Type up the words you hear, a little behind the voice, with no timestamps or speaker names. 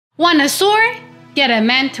Want a soar? Get a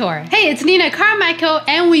mentor. Hey, it's Nina Carmichael,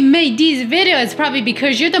 and we made these videos probably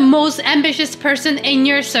because you're the most ambitious person in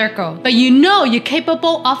your circle. But you know you're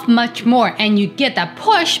capable of much more, and you get that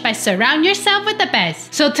push by surrounding yourself with the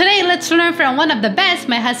best. So today, let's learn from one of the best,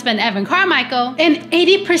 my husband, Evan Carmichael. And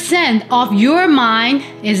 80% of your mind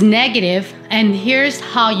is negative, and here's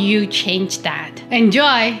how you change that.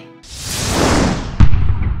 Enjoy.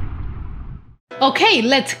 Okay,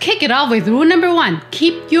 let's kick it off with rule number 1.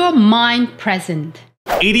 Keep your mind present.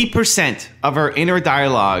 80% of our inner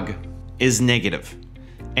dialogue is negative,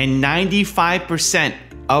 and 95%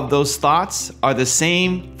 of those thoughts are the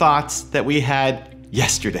same thoughts that we had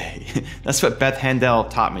yesterday. That's what Beth Handel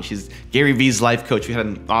taught me. She's Gary Vee's life coach. We had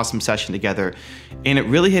an awesome session together, and it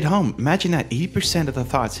really hit home. Imagine that 80% of the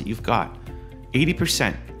thoughts that you've got,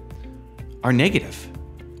 80% are negative.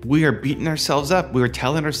 We are beating ourselves up. We are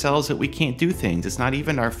telling ourselves that we can't do things. It's not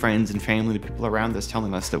even our friends and family, the people around us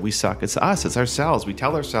telling us that we suck. It's us, it's ourselves. We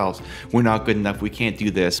tell ourselves we're not good enough, we can't do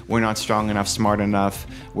this, we're not strong enough, smart enough,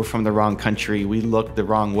 we're from the wrong country, we look the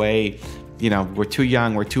wrong way, you know, we're too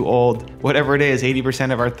young, we're too old, whatever it is.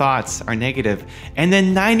 80% of our thoughts are negative. And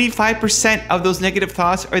then 95% of those negative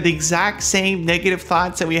thoughts are the exact same negative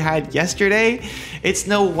thoughts that we had yesterday. It's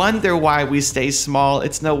no wonder why we stay small.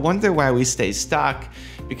 It's no wonder why we stay stuck,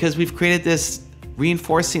 because we've created this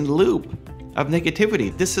reinforcing loop of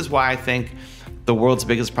negativity. This is why I think the world's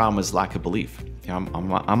biggest problem is lack of belief. You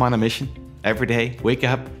know, I'm on a mission every day, wake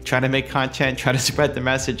up, try to make content, try to spread the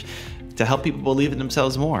message to help people believe in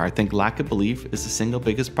themselves more. I think lack of belief is the single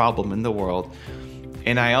biggest problem in the world.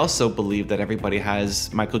 And I also believe that everybody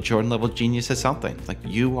has Michael Jordan level genius at something. Like,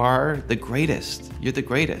 you are the greatest. You're the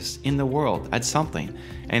greatest in the world at something.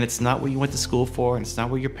 And it's not what you went to school for, and it's not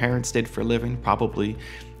what your parents did for a living, probably.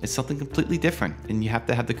 It's something completely different. And you have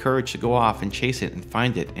to have the courage to go off and chase it and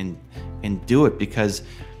find it and do it, because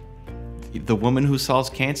the woman who solves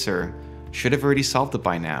cancer should have already solved it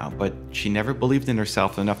by now, but she never believed in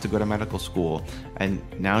herself enough to go to medical school. And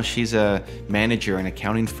now she's a manager in an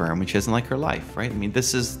accounting firm, and she doesn't like her life, right? I mean,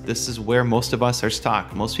 this is where most of us are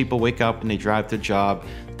stuck. Most people wake up and they drive to a job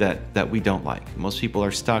that we don't like. Most people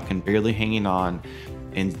are stuck and barely hanging on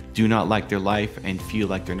and do not like their life and feel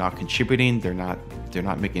like they're not contributing, they're not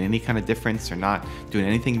making any kind of difference, they're not doing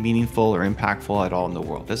anything meaningful or impactful at all in the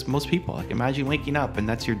world. That's most people. Like, imagine waking up and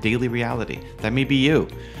that's your daily reality. That may be you.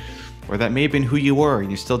 Or that may have been who you were, and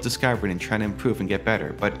you're still discovering and trying to improve and get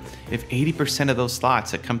better. But if 80% of those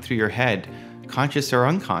thoughts that come through your head, conscious or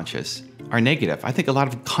unconscious, are negative, I think a lot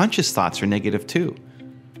of conscious thoughts are negative too.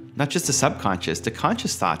 Not just the subconscious, the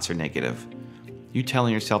conscious thoughts are negative. You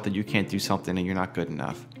telling yourself that you can't do something and you're not good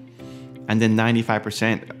enough. And then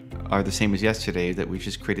 95% are the same as yesterday, that we've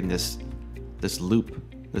just created this loop,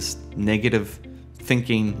 this negative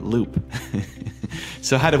thinking loop.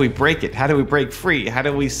 So how do we break it? How do we break free? How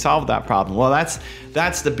do we solve that problem? Well,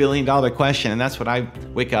 that's the billion-dollar question, and that's what I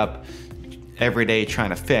wake up every day trying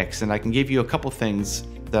to fix. And I can give you a couple things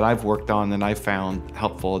that I've worked on and I've found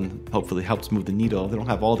helpful and hopefully helps move the needle. They don't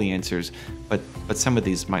have all the answers, but some of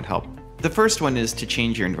these might help. The first one is to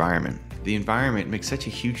change your environment. The environment makes such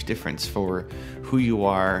a huge difference for who you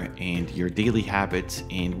are and your daily habits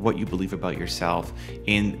and what you believe about yourself.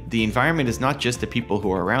 And the environment is not just the people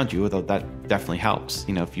who are around you, although that definitely helps.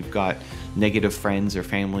 You know, if you've got negative friends or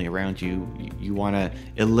family around you, you want to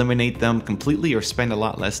eliminate them completely or spend a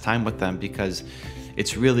lot less time with them, because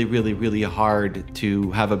it's really, really, really hard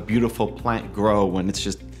to have a beautiful plant grow when it's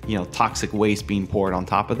just, you know, toxic waste being poured on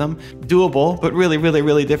top of them. Doable, but really, really,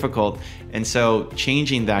 really difficult. And so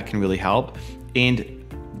changing that can really help. And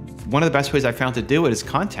one of the best ways I found to do it is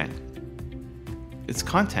content. It's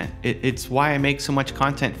content. It's why I make so much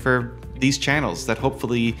content for these channels, that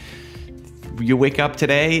hopefully you wake up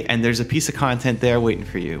today and there's a piece of content there waiting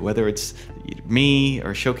for you, whether it's me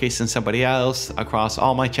or showcasing somebody else. Across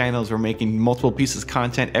all my channels, we're making multiple pieces of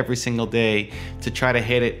content every single day to try to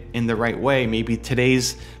hit it in the right way. Maybe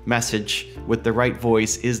today's message with the right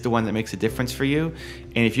voice is the one that makes a difference for you.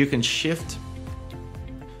 And if you can shift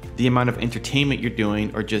the amount of entertainment you're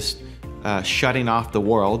doing, or just shutting off the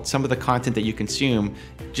world, some of the content that you consume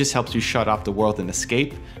just helps you shut off the world and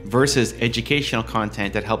escape, versus educational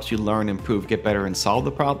content that helps you learn, improve, get better, and solve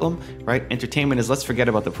the problem, right? Entertainment is let's forget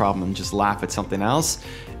about the problem and just laugh at something else.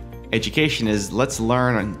 Education is let's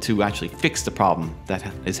learn to actually fix the problem that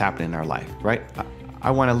is happening in our life, right? I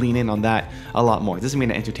want to lean in on that a lot more. It doesn't mean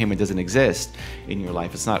that entertainment doesn't exist in your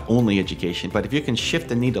life. It's not only education, but if you can shift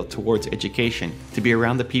the needle towards education, to be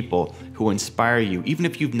around the people who inspire you, even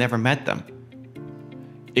if you've never met them,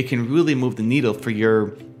 it can really move the needle for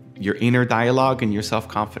your inner dialogue and your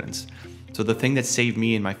self-confidence. So the thing that saved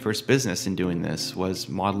me in my first business in doing this was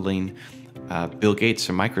modeling Bill Gates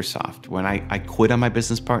from Microsoft. When I quit on my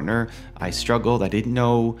business partner, I struggled. I didn't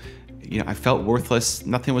know, I felt worthless.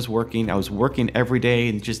 Nothing was working. I was working every day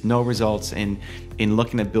and just no results. And in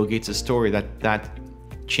looking at Bill Gates' story, that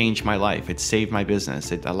changed my life. It saved my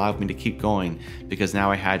business. It allowed me to keep going because now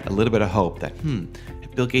I had a little bit of hope that,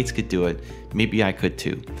 if Bill Gates could do it, maybe I could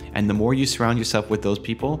too. And the more you surround yourself with those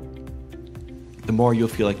people, the more you'll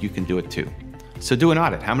feel like you can do it too. So do an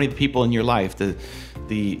audit. How many people in your life,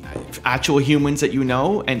 the actual humans that you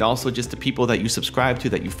know, and also just the people that you subscribe to,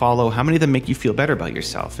 that you follow, how many of them make you feel better about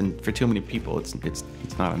yourself? And for too many people, it's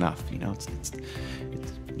not enough. It's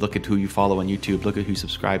look at who you follow on YouTube, look at who you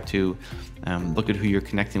subscribe to, look at who you're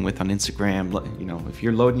connecting with on Instagram. If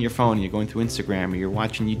you're loading your phone and you're going through Instagram or you're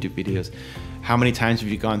watching YouTube videos, how many times have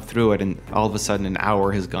you gone through it and all of a sudden an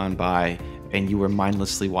hour has gone by and you were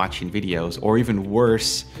mindlessly watching videos, or even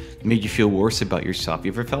worse, made you feel worse about yourself?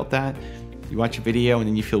 You ever felt that? You watch a video and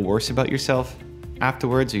then you feel worse about yourself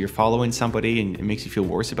afterwards, or you're following somebody and it makes you feel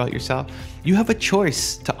worse about yourself? You have a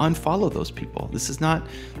choice to unfollow those people. This is not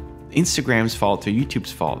Instagram's fault or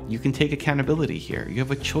YouTube's fault. You can take accountability here. You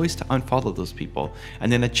have a choice to unfollow those people,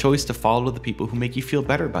 and then a choice to follow the people who make you feel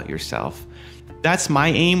better about yourself. That's my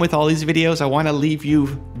aim with all these videos. I want to leave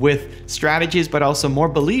you with strategies, but also more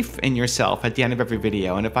belief in yourself at the end of every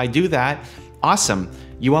video. And if I do that, awesome.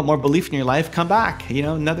 You want more belief in your life? Come back.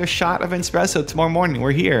 Another shot of espresso tomorrow morning.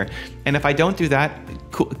 We're here. And if I don't do that,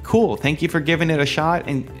 cool. Thank you for giving it a shot.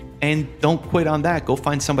 And don't quit on that. Go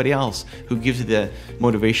find somebody else who gives you the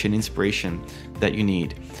motivation, inspiration that you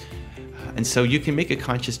need. And so you can make a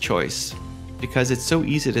conscious choice, because it's so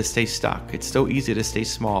easy to stay stuck. It's so easy to stay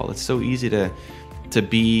small. It's so easy to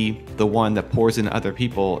be the one that pours into other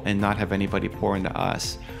people and not have anybody pour into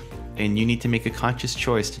us. And you need to make a conscious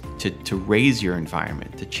choice to raise your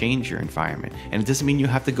environment, to change your environment. And it doesn't mean you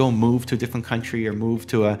have to go move to a different country or move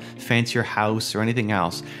to a fancier house or anything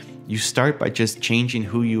else. You start by just changing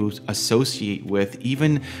who you associate with,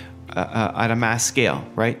 even at a mass scale,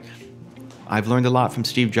 right? I've learned a lot from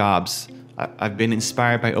Steve Jobs. I've been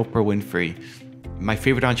inspired by Oprah Winfrey. My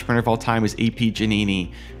favorite entrepreneur of all time is A.P.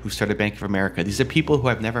 Giannini, who started Bank of America. These are people who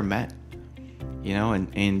I've never met,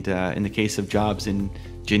 and in the case of Jobs and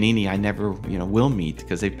Giannini, I never, will meet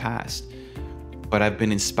because they've passed. But I've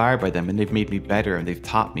been inspired by them, and they've made me better, and they've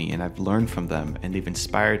taught me, and I've learned from them, and they've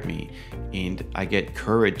inspired me, and I get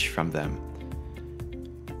courage from them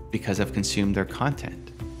because I've consumed their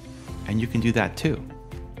content. And you can do that too.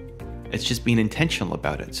 It's just being intentional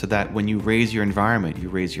about it, so that when you raise your environment, you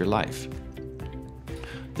raise your life.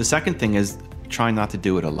 The second thing is try not to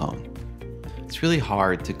do it alone. It's really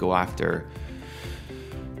hard to go after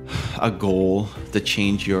a goal, to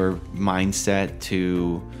change your mindset,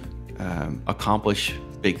 to accomplish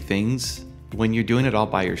big things when you're doing it all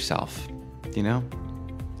by yourself.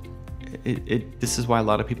 This is why a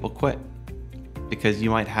lot of people quit, because you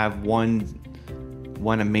might have one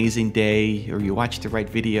amazing day, or you watch the right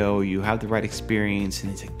video, or you have the right experience,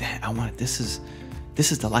 and it's like, damn, I want it. This is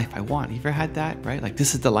the life I want. You ever had that, right? Like,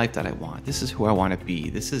 this is the life that I want. This is who I want to be.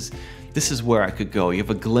 This is where I could go. You have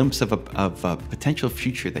a glimpse of a potential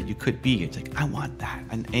future that you could be. It's like, I want that.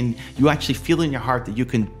 And you actually feel in your heart that you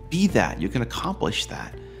can be that. You can accomplish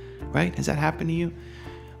that, right? Has that happened to you?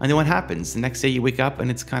 And then what happens? The next day you wake up and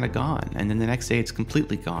it's kind of gone. And then the next day it's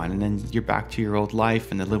completely gone. And then you're back to your old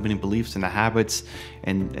life and the limiting beliefs and the habits.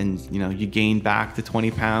 And you gain back the 20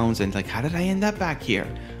 pounds and like, how did I end up back here?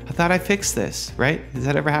 I thought I fixed this, right? Has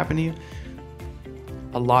that ever happened to you?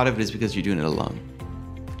 A lot of it is because you're doing it alone.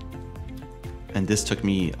 And this took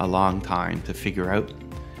me a long time to figure out.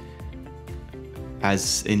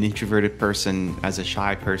 As an introverted person, as a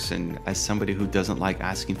shy person, as somebody who doesn't like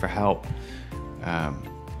asking for help,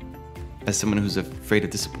 as someone who's afraid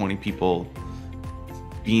of disappointing people,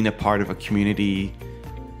 being a part of a community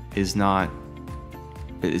it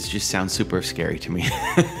just sounds super scary to me.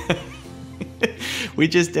 We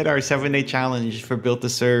just did our 7-day challenge for Built to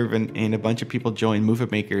Serve, and a bunch of people joined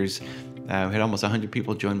Movement Makers. We had almost 100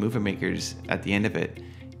 people join Movement Makers at the end of it.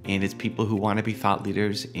 And it's people who want to be thought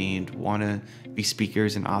leaders and want to be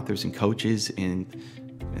speakers and authors and coaches and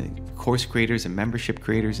course creators and membership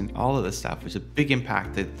creators and all of this stuff. It's a big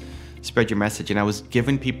impact to spread your message. And I was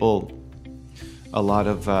giving people a lot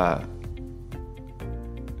of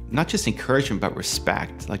not just encouragement, but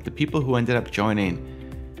respect. Like the people who ended up joining,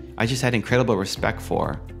 I just had incredible respect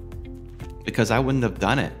for, because I wouldn't have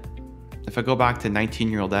done it. If I go back to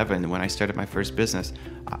 19-year-old Evan, when I started my first business,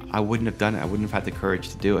 I wouldn't have done it. I wouldn't have had the courage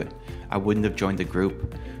to do it. I wouldn't have joined the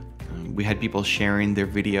group. We had people sharing their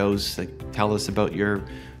videos, like, tell us about your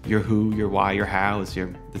who, your why, your how.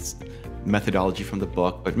 methodology from the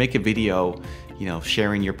book, but make a video, you know,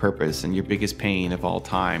 sharing your purpose and your biggest pain of all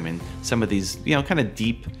time, and some of these, you know, kind of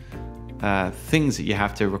deep things that you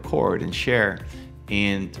have to record and share.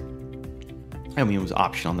 And I mean, it was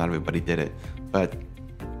optional, not everybody did it, but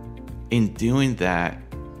in doing that,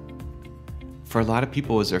 for a lot of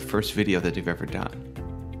people, it was their first video that they've ever done.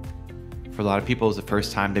 For a lot of people, it was the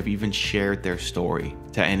first time they've even shared their story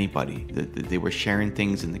to anybody. They were sharing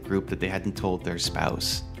things in the group that they hadn't told their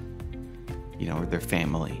spouse, you know, or their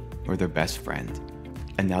family, or their best friend.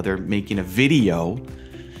 And now they're making a video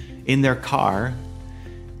in their car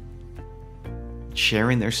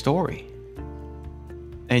sharing their story.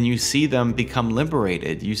 And you see them become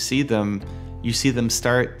liberated. You see them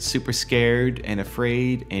start super scared and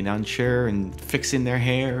afraid and unsure and fixing their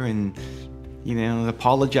hair and, you know,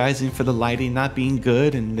 apologizing for the lighting not being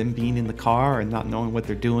good, and then being in the car and not knowing what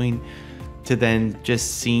they're doing, to then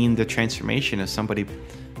just seeing the transformation of somebody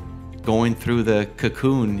going through the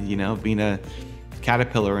cocoon, you know, being a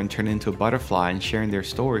caterpillar and turning into a butterfly and sharing their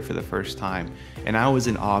story for the first time. And I was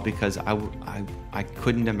in awe because I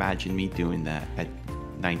couldn't imagine me doing that at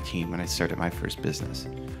 19 when I started my first business.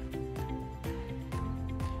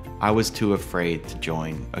 I was too afraid to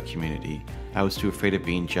join a community. I was too afraid of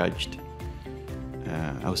being judged.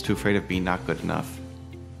 I was too afraid of being not good enough.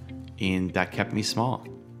 And that kept me small.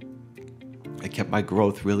 It kept my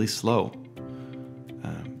growth really slow.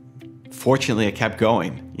 Fortunately, I kept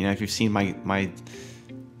going. You know, if you've seen my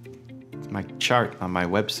chart on my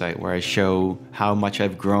website where I show how much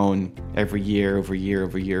I've grown every year, over year,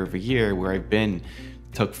 over year, over year, where I've been,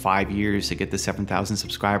 took 5 years to get to 7,000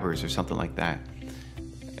 subscribers or something like that.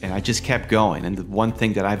 And I just kept going. And the one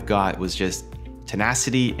thing that I've got was just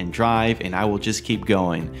tenacity and drive, and I will just keep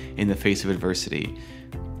going in the face of adversity.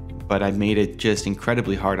 But I made it just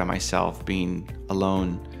incredibly hard on myself, being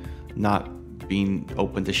alone, not being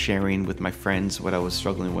open to sharing with my friends what I was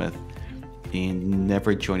struggling with, and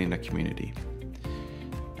never joining a community.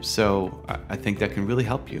 So I think that can really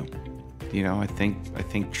help you. You know, I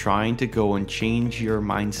think trying to go and change your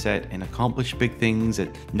mindset and accomplish big things that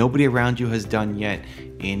nobody around you has done yet.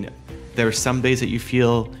 And there are some days that you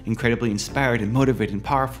feel incredibly inspired and motivated and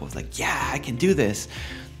powerful. It's like, yeah, I can do this.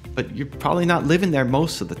 But you're probably not living there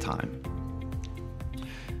most of the time.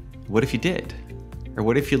 What if you did? Or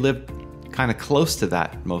what if you lived kind of close to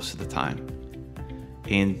that most of the time?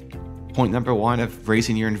 And point number one of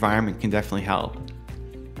raising your environment can definitely help.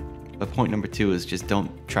 But point number two is just don't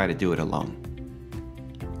try to do it alone.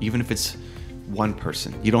 Even if it's one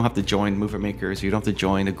person. You don't have to join Movement Makers, you don't have to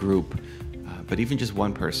join a group, but even just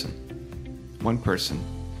one person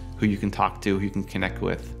who you can talk to, who you can connect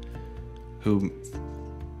with, who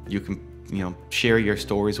you can, you know, share your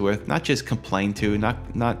stories with, not just complain to,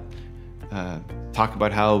 not talk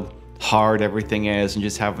about how hard everything is and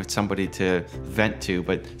just have somebody to vent to,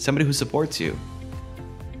 but somebody who supports you.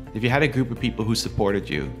 If you had a group of people who supported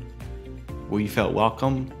you, where you felt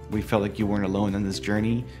welcome, where you felt like you weren't alone on this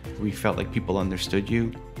journey, where you felt like people understood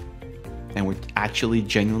you and were actually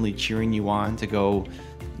genuinely cheering you on to go,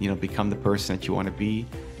 you know, become the person that you want to be,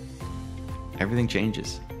 everything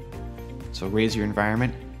changes. So raise your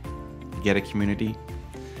environment, get a community,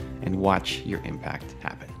 and watch your impact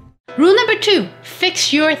happen. Rule number 2,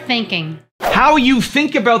 fix your thinking. How you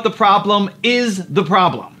think about the problem is the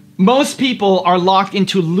problem. Most people are locked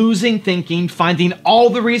into losing thinking, finding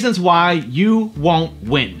all the reasons why you won't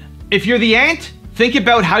win. If you're the ant, think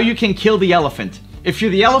about how you can kill the elephant. If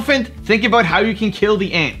you're the elephant, think about how you can kill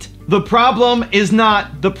the ant. The problem is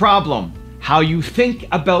not the problem. How you think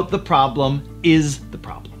about the problem is the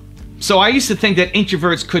problem. So I used to think that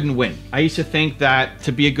introverts couldn't win. I used to think that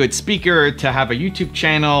to be a good speaker, to have a YouTube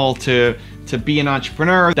channel, to be an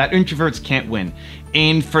entrepreneur, that introverts can't win.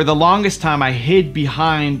 And for the longest time, I hid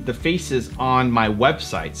behind the faces on my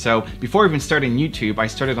website. So before even starting YouTube, I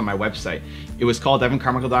started on my website. It was called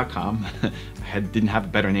evancarmichael.com. I didn't have a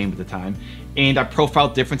better name at the time. And I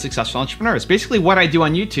profiled different successful entrepreneurs. Basically what I do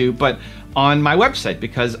on YouTube, but on my website,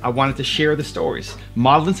 because I wanted to share the stories.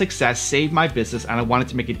 Modeling success saved my business, and I wanted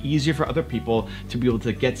to make it easier for other people to be able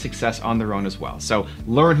to get success on their own as well. So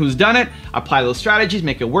learn who's done it, apply those strategies,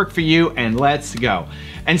 make it work for you, and let's go.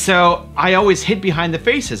 And so I always hid behind the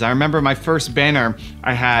faces. I remember my first banner,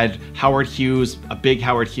 I had Howard Hughes, a big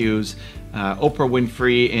Howard Hughes, Oprah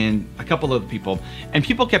Winfrey, and a couple of people. And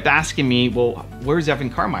people kept asking me, well, where's Evan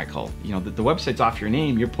Carmichael? You know, the website's off your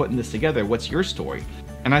name, you're putting this together, what's your story?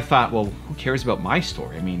 And I thought, well, who cares about my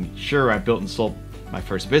story? I mean, sure, I built and sold my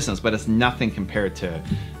first business, but it's nothing compared to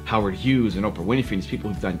Howard Hughes and Oprah Winfrey and these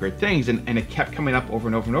people who've done great things. And it kept coming up over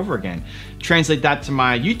and over and over again. Translate that to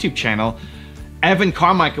my YouTube channel, Evan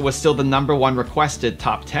Carmichael was still the #1 requested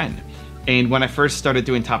top 10. And when I first started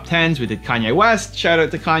doing top 10s, we did Kanye West, shout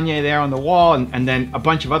out to Kanye there on the wall, and then a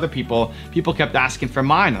bunch of other people kept asking for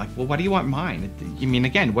mine. I'm like, well, what do you want mine? I mean,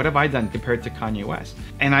 again, what have I done compared to Kanye West?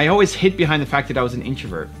 And I always hid behind the fact that I was an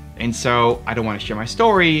introvert. And so I don't want to share my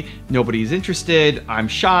story. Nobody's interested. I'm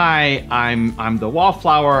shy. I'm the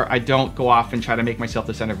wallflower. I don't go off and try to make myself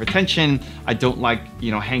the center of attention. I don't like,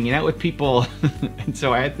 hanging out with people. And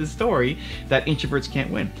so I had this story that introverts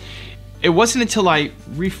can't win. It wasn't until I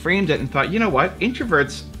reframed it and thought, you know what?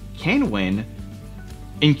 Introverts can win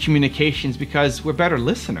in communications because we're better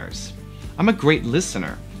listeners. I'm a great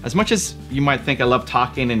listener. As much as you might think I love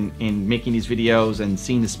talking and making these videos and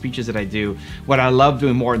seeing the speeches that I do, what I love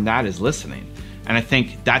doing more than that is listening. And I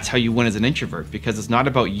think that's how you win as an introvert, because it's not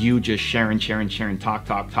about you just sharing,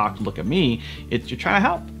 talk, look at me. You're trying to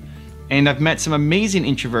help. And I've met some amazing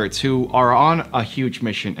introverts who are on a huge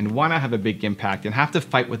mission and want to have a big impact and have to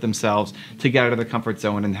fight with themselves to get out of their comfort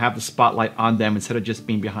zone and have the spotlight on them instead of just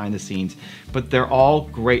being behind the scenes. But they're all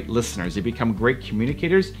great listeners. They become great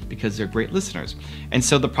communicators because they're great listeners. And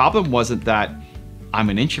so the problem wasn't that I'm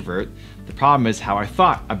an introvert. The problem is how I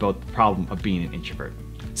thought about the problem of being an introvert.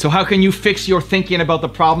 So how can you fix your thinking about the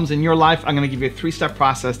problems in your life? I'm going to give you a 3-step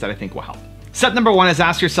process that I think will help. Step number 1 is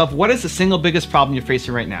ask yourself, what is the single biggest problem you're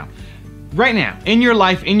facing right now? Right now, in your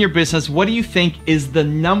life, in your business, what do you think is the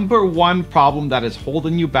number 1 problem that is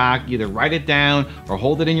holding you back? Either write it down or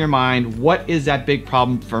hold it in your mind. What is that big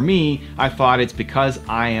problem for me? I thought it's because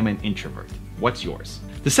I am an introvert. What's yours?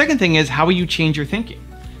 The second thing is, how will you change your thinking?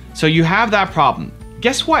 So you have that problem.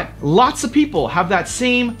 Guess what? Lots of people have that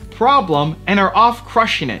same problem and are off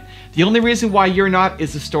crushing it. The only reason why you're not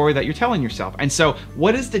is the story that you're telling yourself. And so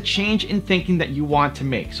what is the change in thinking that you want to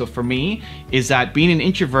make? So for me, is that being an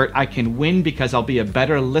introvert, I can win because I'll be a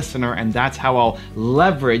better listener, and that's how I'll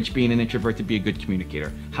leverage being an introvert to be a good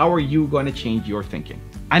communicator. How are you going to change your thinking?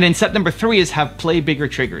 And then step number 3 is have play bigger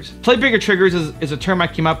triggers. Play bigger triggers is a term I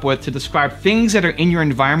came up with to describe things that are in your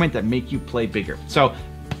environment that make you play bigger. So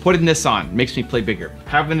putting this on makes me play bigger.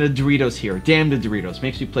 Having the Doritos here, damn the Doritos,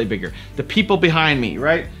 makes me play bigger. The people behind me,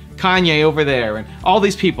 right? Kanye over there and all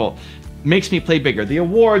these people makes me play bigger. The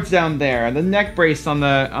awards down there and the neck brace on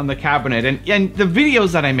the cabinet and the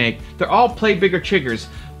videos that I make, they're all play bigger triggers.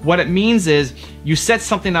 What it means is you set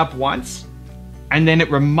something up once and then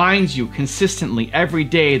it reminds you consistently every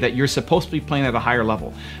day that you're supposed to be playing at a higher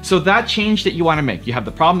level. So that change that you want to make, you have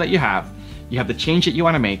the problem that you have the change that you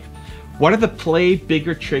want to make. What are the play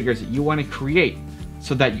bigger triggers that you want to create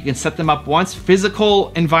so that you can set them up once?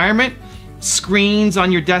 Physical environment, screens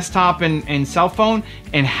on your desktop and cell phone,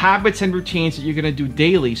 and habits and routines that you're gonna do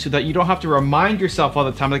daily so that you don't have to remind yourself all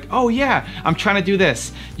the time, like, oh yeah, I'm trying to do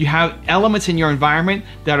this. You have elements in your environment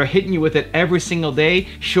that are hitting you with it every single day,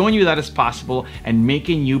 showing you that it's possible and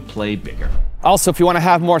making you play bigger. Also, if you want to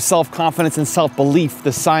have more self-confidence and self-belief,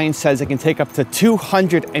 the science says it can take up to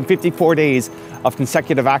 254 days of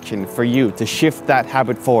consecutive action for you to shift that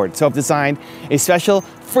habit forward. So I've designed a special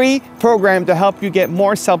free program to help you get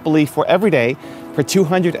more self-belief for every day. For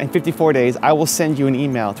 254 days, I will send you an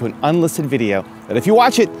email to an unlisted video that if you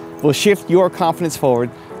watch it, will shift your confidence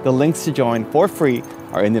forward. The links to join for free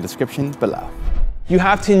are in the description below. You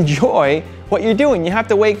have to enjoy what you're doing. You have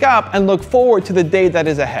to wake up and look forward to the day that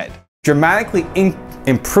is ahead. Dramatically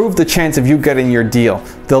improve the chance of you getting your deal.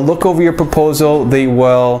 They'll look over your proposal, they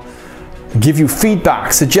will give you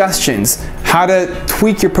feedback, suggestions, how to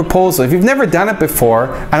tweak your proposal. If you've never done it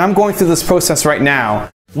before, and I'm going through this process right now,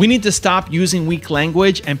 we need to stop using weak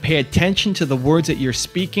language and pay attention to the words that you're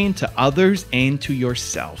speaking to others and to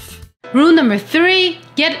yourself. Rule number 3,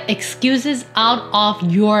 get excuses out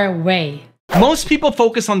of your way. Most people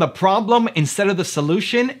focus on the problem instead of the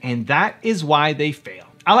solution, and that is why they fail.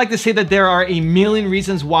 I like to say that there are a million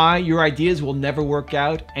reasons why your ideas will never work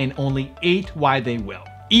out and only 8 why they will.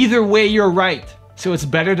 Either way, you're right. So it's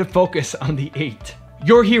better to focus on the 8.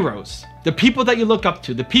 Your heroes, the people that you look up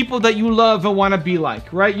to, the people that you love and want to be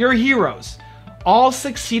like, right? Your heroes all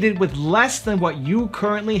succeeded with less than what you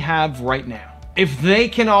currently have right now. If they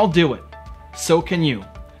can all do it, so can you.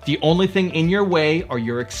 The only thing in your way are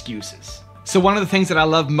your excuses. So one of the things that I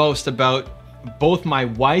love most about both my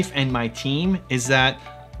wife and my team is that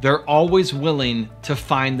they're always willing to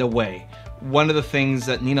find a way. One of the things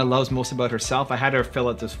that Nina loves most about herself, I had her fill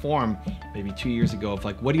out this form maybe 2 years ago of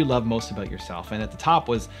like, what do you love most about yourself? And at the top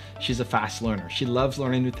was, she's a fast learner. She loves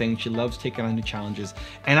learning new things. She loves taking on new challenges.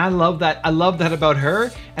 And I love that. I love that about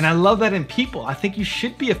her. And I love that in people. I think you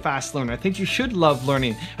should be a fast learner. I think you should love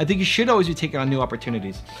learning. I think you should always be taking on new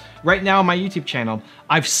opportunities. Right now on my YouTube channel,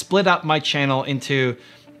 I've split up my channel into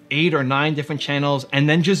 8 or 9 different channels. And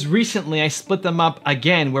then just recently I split them up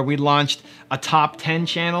again, where we launched a top 10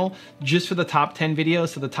 channel just for the top 10 videos.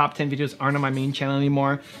 So the top 10 videos aren't on my main channel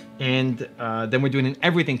anymore. And then we're doing an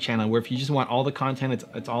everything channel, where if you just want all the content,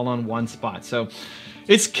 it's all on one spot. So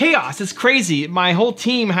it's chaos, it's crazy. My whole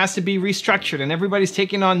team has to be restructured, and everybody's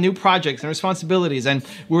taking on new projects and responsibilities. And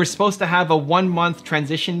we were supposed to have a 1-month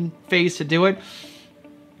transition phase to do it.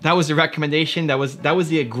 That was the recommendation. That was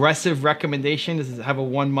the aggressive recommendation, is to have a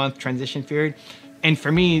 1-month transition period. And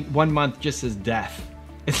for me, 1 month just is death.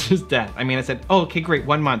 It's just death. I mean, I said, oh, okay, great,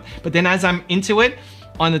 1 month. But then as I'm into it,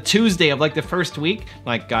 on the Tuesday of like the first week,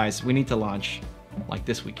 like, guys, we need to launch like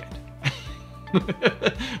this weekend.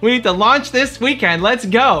 We need to launch this weekend. Let's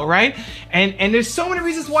go, right? And there's so many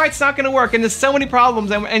reasons why it's not going to work, and there's so many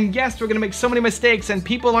problems, and yes, we're going to make so many mistakes, and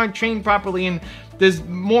people aren't trained properly, and there's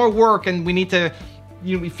more work, and we need to,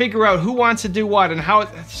 you know, we figure out who wants to do what and how.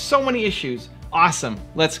 So many issues. Awesome.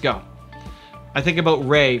 Let's go. I think about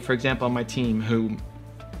Ray, for example, on my team, who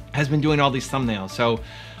has been doing all these thumbnails. So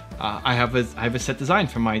I have a set design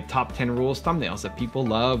for my top 10 rules thumbnails that people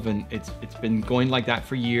love, and it's been going like that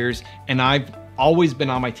for years. And I've always been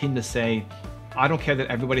on my team to say, I don't care that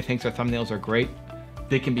everybody thinks our thumbnails are great.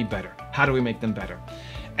 They can be better. How do we make them better?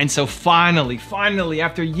 And so finally,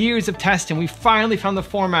 after years of testing, we finally found the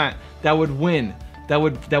format that would win, that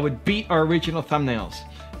would beat our original thumbnails.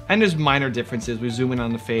 And there's minor differences. We zoom in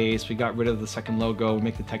on the face, we got rid of the second logo, we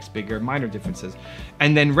make the text bigger, minor differences.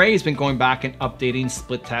 And then Ray's been going back and updating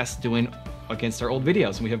split tests, doing against our old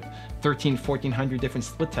videos. And we have 1,400 different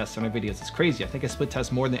split tests on our videos. It's crazy. I think I split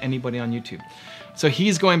test more than anybody on YouTube. So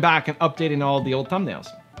he's going back and updating all the old thumbnails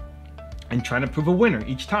and trying to prove a winner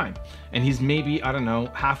each time. And he's maybe, I don't know,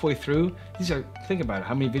 halfway through. These are, think about it,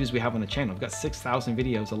 how many videos we have on the channel. We've got 6,000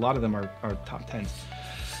 videos. A lot of them are top 10s.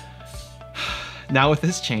 Now with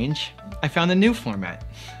this change, I found a new format.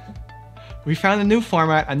 We found a new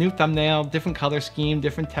format, a new thumbnail, different color scheme,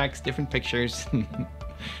 different text, different pictures,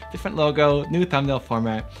 different logo, new thumbnail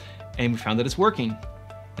format, and we found that it's working.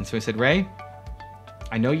 And so I said, Ray,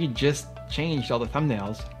 I know you just changed all the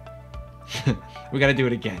thumbnails. We gotta do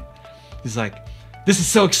it again. He's like, this is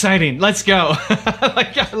so exciting, let's go.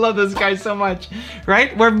 Like, I love this guy so much,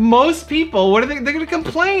 right? Where most people, what are they're gonna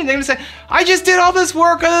complain. They're gonna say, I just did all this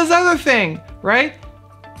work on this other thing, right?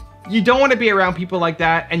 You don't want to be around people like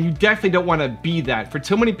that, and you definitely don't want to be that. For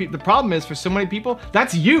so many people, the problem is, for so many people,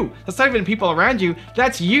 that's you. That's not even people around you,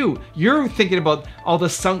 that's you. You're thinking about all the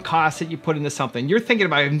sunk costs that you put into something. You're thinking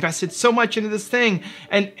about, I invested so much into this thing,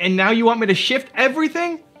 and now you want me to shift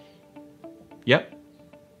everything? Yep.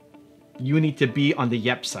 You need to be on the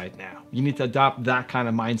yep side now. You need to adopt that kind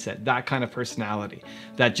of mindset, that kind of personality.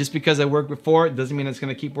 That just because I worked before, it doesn't mean it's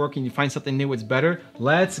gonna keep working. You find something new, it's better.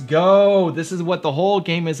 Let's go. This is what the whole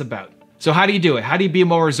game is about. So how do you do it? How do you be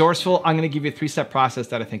more resourceful? I'm gonna give you a 3-step process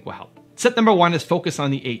that I think will help. Step number 1 is focus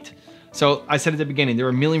on the 8. So I said at the beginning, there are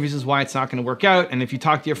a million reasons why it's not gonna work out. And if you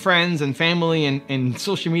talk to your friends and family and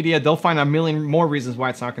social media, they'll find a million more reasons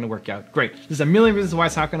why it's not gonna work out. Great, there's a million reasons why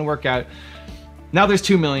it's not gonna work out. Now there's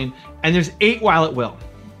 2 million, and there's 8 while it will.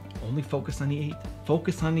 Only focus on the 8.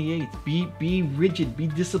 Focus on the 8. Be rigid, be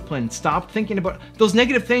disciplined. Stop thinking about, those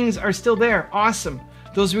negative things are still there, awesome.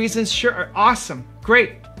 Those reasons, sure, are awesome,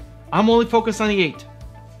 great. I'm only focused on the 8.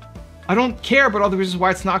 I don't care about all the reasons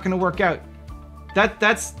why it's not gonna work out.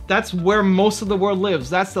 That's where most of the world lives.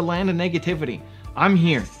 That's the land of negativity. I'm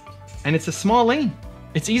here, and it's a small lane.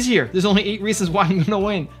 It's easier. There's only 8 reasons why I'm gonna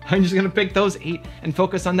win. I'm just gonna pick those 8 and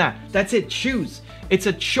focus on that. That's it, choose. It's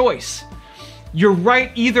a choice. You're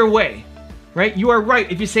right either way, right? You are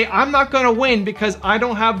right. If you say, I'm not gonna win because I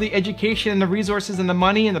don't have the education and the resources and the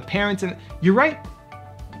money and the parents, and you're right.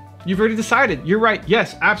 You've already decided, you're right.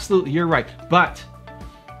 Yes, absolutely, you're right. But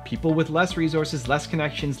people with less resources, less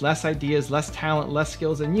connections, less ideas, less talent, less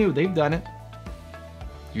skills than you, they've done it.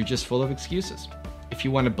 You're just full of excuses. If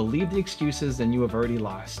you want to believe the excuses, then you have already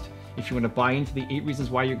lost. If you want to buy into the 8 reasons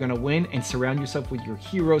why you're going to win and surround yourself with your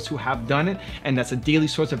heroes who have done it, and that's a daily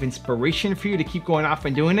source of inspiration for you to keep going off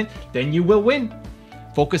and doing it, then you will win.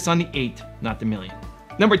 Focus on the 8, not the million.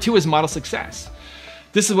 Number 2 is model success.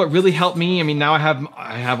 This is what really helped me. I mean, now I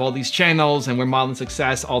have all these channels, and we're modeling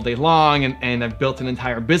success all day long, and I've built an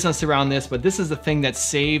entire business around this, but this is the thing that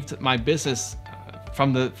saved my business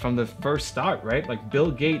from the first start, right? Like Bill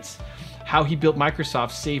Gates, how he built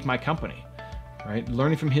Microsoft saved my company, right?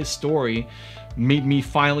 Learning from his story made me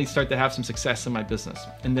finally start to have some success in my business.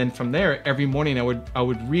 And then from there, every morning I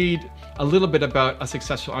would read a little bit about a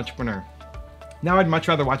successful entrepreneur. Now I'd much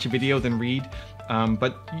rather watch a video than read,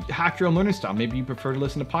 But hack your own learning style. Maybe you prefer to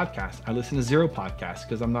listen to podcasts. I listen to 0 podcasts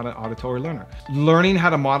because I'm not an auditory learner. Learning how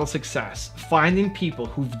to model success. Finding people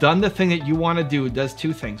who've done the thing that you want to do does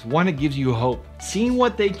 2 things. One, it gives you hope. Seeing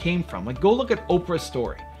what they came from. Like, go look at Oprah's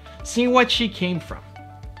story. Seeing what she came from.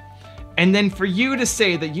 And then for you to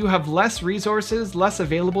say that you have less resources, less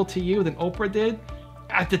available to you than Oprah did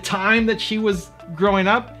at the time that she was growing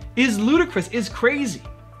up is ludicrous, is crazy.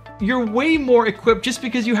 You're way more equipped just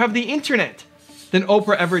because you have the internet than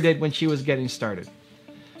Oprah ever did when she was getting started.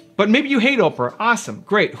 But maybe you hate Oprah. Awesome,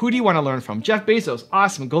 great. Who do you want to learn from? Jeff Bezos,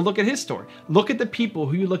 awesome. Go look at his story. Look at the people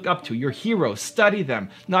who you look up to, your heroes. Study them.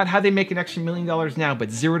 Not how they make an extra $1 million now,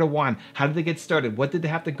 but 0 to 1. How did they get started? What did they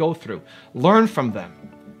have to go through? Learn from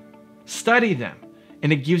them. Study them.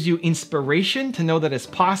 And it gives you inspiration to know that it's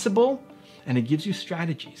possible, and it gives you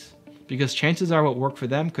strategies. Because chances are what worked for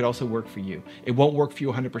them could also work for you. It won't work for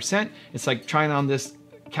you 100%. It's like trying on this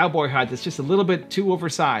cowboy hat that's just a little bit too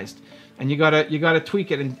oversized, and you gotta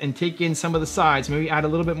tweak it and take in some of the sides, maybe add a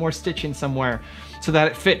little bit more stitching somewhere so that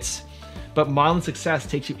it fits. But modeling success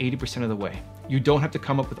takes you 80% of the way. You don't have to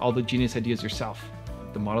come up with all the genius ideas yourself.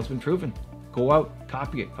 The model's been proven. Go out,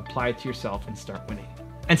 copy it, apply it to yourself, and start winning.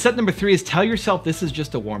 And step number 3 is tell yourself this is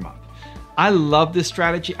just a warm-up. I love this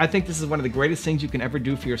strategy. I think this is one of the greatest things you can ever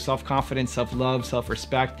do for your self-confidence, self-love,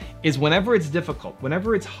 self-respect, is whenever it's difficult,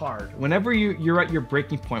 whenever it's hard, whenever you're at your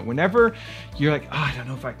breaking point, whenever you're like, oh, I don't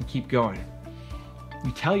know if I can keep going,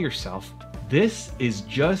 you tell yourself, this is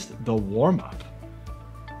just the warm-up.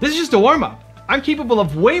 This is just a warm-up. I'm capable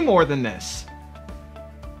of way more than this.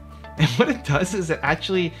 And what it does is it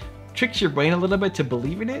actually tricks your brain a little bit to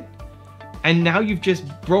believe in it. And now you've just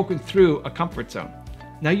broken through a comfort zone.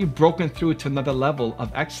 Now you've broken through to another level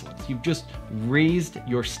of excellence. You've just raised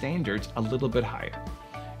your standards a little bit higher.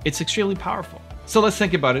 It's extremely powerful. So let's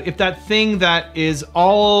think about it. If that thing that is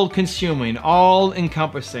all consuming, all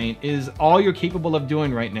encompassing, is all you're capable of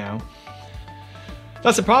doing right now,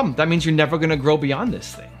 that's a problem. That means you're never gonna grow beyond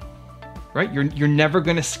this thing, right? You're never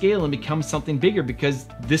gonna scale and become something bigger because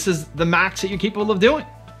this is the max that you're capable of doing.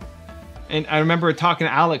 And I remember talking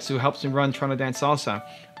to Alex, who helps me run Toronto Dance Salsa,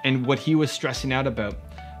 and what he was stressing out about.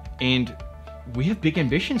 And we have big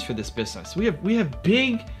ambitions for this business. We have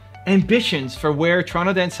big ambitions for where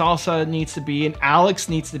Toronto Dance Salsa needs to be, and Alex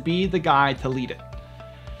needs to be the guy to lead it.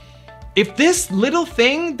 If this little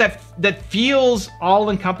thing that feels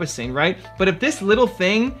all-encompassing, right? But if this little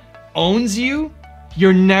thing owns you,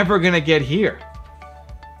 you're never gonna get here.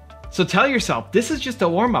 So tell yourself, this is just a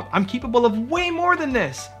warm-up. I'm capable of way more than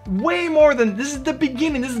this. Way more than this. Is the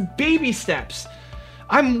beginning. This is baby steps.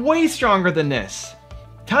 I'm way stronger than this.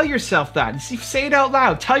 Tell yourself that. Say it out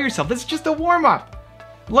loud. Tell yourself, this is just a warm-up.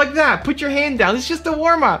 Like that. Put your hand down. It's just a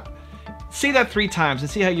warm-up. Say that 3 times and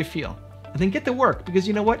see how you feel. And then get to work, because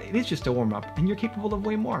you know what? It is just a warm-up and you're capable of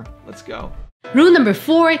way more. Let's go. Rule number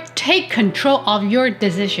 4, take control of your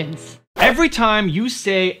decisions. Every time you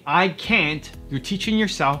say, I can't, you're teaching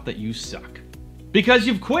yourself that you suck. Because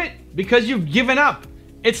you've quit, because you've given up.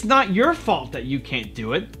 It's not your fault that you can't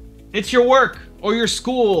do it. It's your work, or your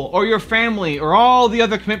school, or your family, or all the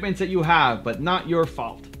other commitments that you have, but not your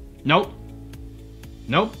fault. Nope.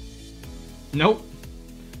 Nope. Nope.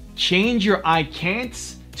 Change your I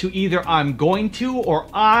can'ts to either I'm going to or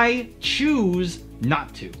I choose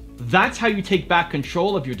not to. That's how you take back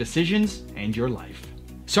control of your decisions and your life.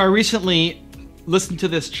 So I recently listened to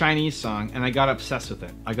this Chinese song and I got obsessed with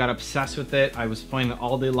it. I was playing it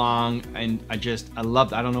all day long and I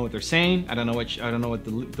loved it. I don't know what they're saying. I don't know what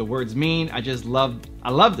the words mean. I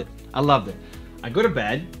loved it. I go to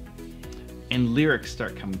bed and lyrics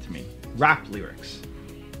start coming to me. Rap lyrics.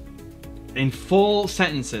 In full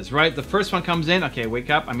sentences, right? The first one comes in, okay, wake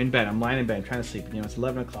up, I'm in bed, I'm lying in bed, I'm trying to sleep. You know, it's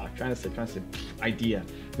 11 o'clock, trying to sleep. Idea,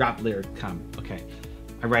 rap lyric come, okay.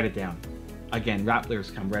 I write it down. Again, rap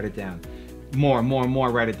lyrics come, write it down. More,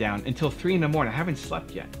 write it down. Until 3 in the morning, I haven't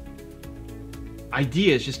slept yet.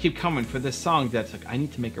 Ideas just keep coming for this song that's like, I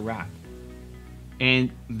need to make a rap. And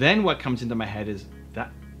then what comes into my head is,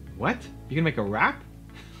 what? You're gonna make a rap?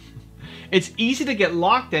 It's easy to get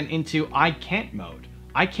locked in into I can't mode.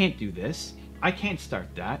 I can't do this. I can't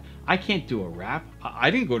start that. I can't do a rap.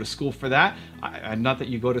 I didn't go to school for that. Not that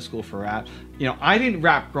you go to school for rap. You know, I didn't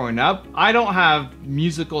rap growing up. I don't have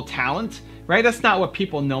musical talent, right? That's not what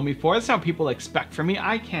people know me for. That's not what people expect from me.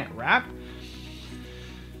 I can't rap.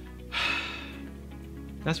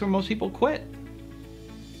 That's where most people quit.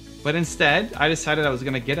 But instead, I decided I was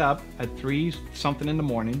gonna get up at 3 something in the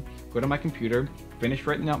morning, go to my computer, finish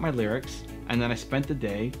writing out my lyrics, and then I spent the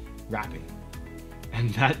day rapping.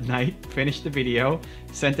 And that night, finished the video,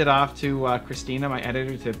 sent it off to Christina, my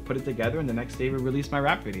editor, to put it together, and the next day we released my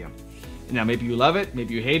rap video. Now, maybe you love it,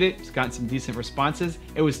 maybe you hate it. It's gotten some decent responses.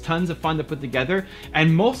 It was tons of fun to put together.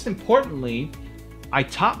 And most importantly, I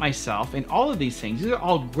taught myself in all of these things. These are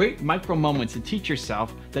all great micro moments to teach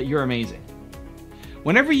yourself that you're amazing.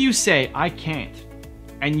 Whenever you say, I can't,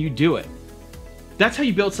 and you do it, that's how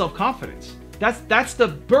you build self-confidence. That's the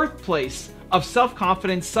birthplace of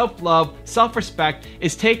self-confidence, self-love, self-respect,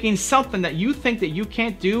 is taking something that you think that you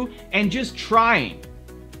can't do and just trying.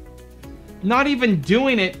 Not even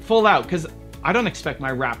doing it full out, because I don't expect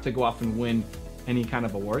my rap to go off and win any kind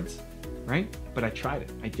of awards, right? But I tried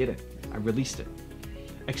it, I did it, I released it.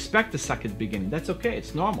 Expect to suck at the beginning. That's okay,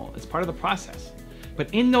 it's normal, it's part of the process.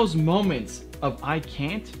 But in those moments of I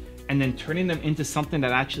can't, and then turning them into something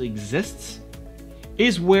that actually exists,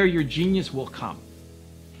 is where your genius will come.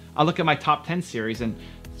 I look at my top 10 series, and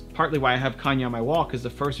it's partly why I have Kanye on my wall, because the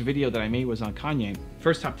first video that I made was on Kanye.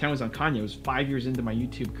 First top 10 was on Kanye. It was 5 years into my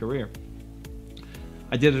YouTube career.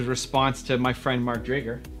 I did a response to my friend Mark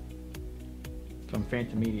Drager from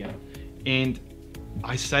Phantom Media, and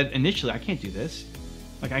I said initially, I can't do this.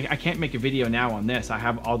 Like, I can't make a video now on this. I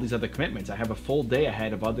have all these other commitments. I have a full day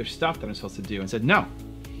ahead of other stuff that I'm supposed to do. And said, no,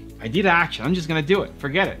 I did action. I'm just gonna do it.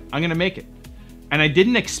 Forget it. I'm gonna make it. And I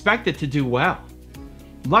didn't expect it to do well.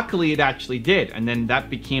 Luckily, it actually did. And then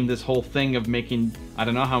that became this whole thing of making, I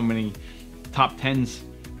don't know how many top 10s,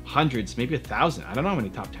 hundreds, maybe 1,000. I don't know how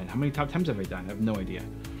many top 10. How many top 10s have I done? I have no idea.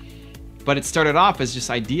 But it started off as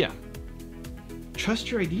just idea.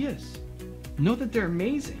 Trust your ideas. Know that they're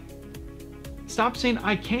amazing. Stop saying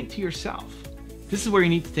I can't to yourself. This is where you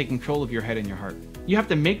need to take control of your head and your heart. You have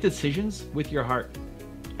to make decisions with your heart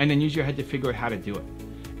and then use your head to figure out how to do it.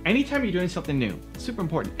 Anytime you're doing something new, super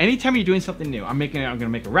important. Anytime you're doing something new, I'm gonna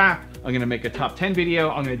make a rap, I'm gonna make a top 10 video,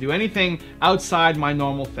 I'm gonna do anything outside my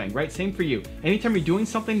normal thing, right? Same for you. Anytime you're doing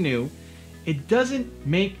something new, it doesn't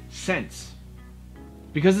make sense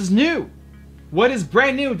because it's new. What is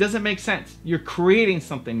brand new doesn't make sense. You're creating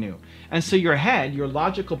something new. And so your head, your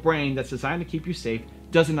logical brain that's designed to keep you safe,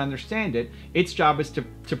 doesn't understand it. Its job is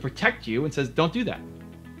to protect you and says, don't do that.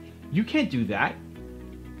 You can't do that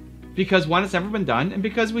because one, it's never been done, and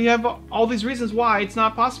because we have all these reasons why it's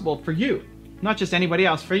not possible for you, not just anybody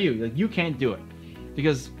else, for you. Like, you can't do it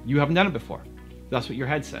because you haven't done it before. That's what your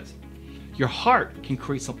head says. Your heart can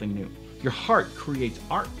create something new. Your heart creates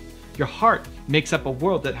art. Your heart makes up a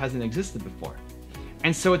world that hasn't existed before.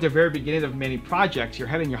 And so at the very beginning of many projects, your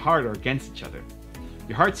head and your heart are against each other.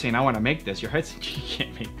 Your heart's saying, I want to make this. Your head's saying, you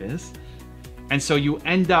can't make this. And so you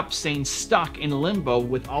end up staying stuck in limbo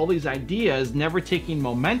with all these ideas, never taking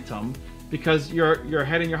momentum because your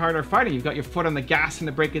head and your heart are fighting. You've got your foot on the gas and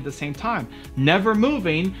the brake at the same time. Never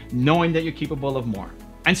moving, knowing that you're capable of more.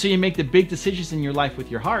 And so you make the big decisions in your life with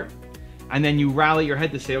your heart. And then you rally your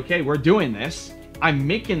head to say, okay, we're doing this. I'm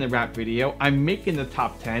making the rap video, I'm making the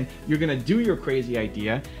top 10, you're gonna do your crazy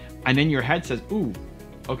idea, and then your head says, ooh,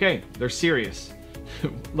 okay, they're serious.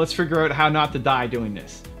 Let's figure out how not to die doing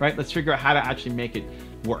this, right? Let's figure out how to actually make it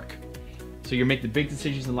work. So you make the big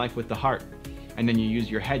decisions in life with the heart, and then you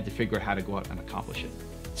use your head to figure out how to go out and accomplish it.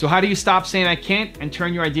 So how do you stop saying I can't and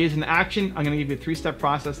turn your ideas into action? I'm gonna give you a 3-step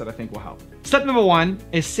process that I think will help. Step number 1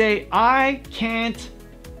 is say I can't,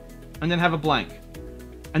 and then have a blank.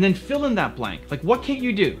 And then fill in that blank. Like, what can't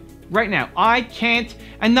you do right now? I can't,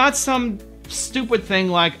 and not some stupid thing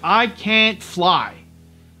like I can't fly.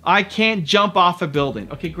 I can't jump off a building.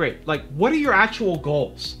 Okay, great. Like, what are your actual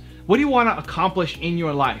goals? What do you want to accomplish in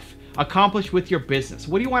your life? Accomplish with your business?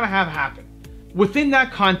 What do you want to have happen? Within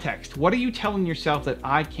that context, what are you telling yourself that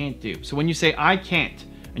I can't do? So when you say I can't,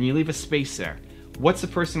 and you leave a space there, what's the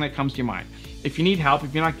first thing that comes to your mind? If you need help,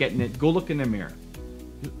 if you're not getting it, go look in the mirror.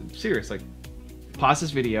 Serious, like, pause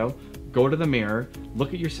this video, go to the mirror,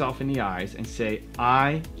 look at yourself in the eyes and say,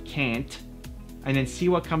 I can't, and then see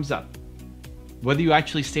what comes up. Whether you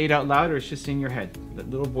actually say it out loud or it's just in your head, that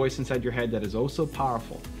little voice inside your head that is oh so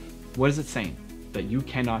powerful. What is it saying that you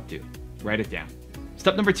cannot do? Write it down.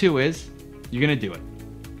 Step number 2 is, you're gonna do it.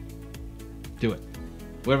 Do it.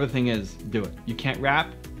 Whatever the thing is, do it. You can't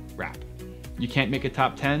rap, rap. You can't make a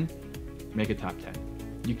top 10, make a top 10.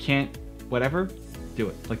 You can't whatever, do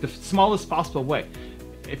it. Like the smallest possible way.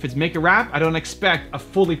 If it's make a rap, I don't expect a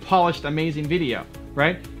fully polished, amazing video,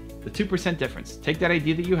 right? The 2% difference. Take that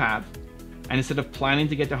idea that you have, and instead of planning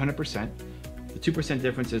to get to 100%, the 2%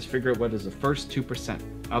 difference is figure out what is the first 2%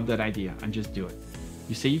 of that idea and just do it.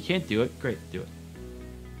 You say you can't do it, great, do it.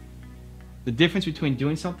 The difference between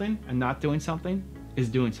doing something and not doing something is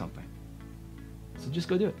doing something. So just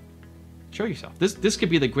go do it. Show yourself. This could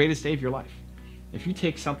be the greatest day of your life. If you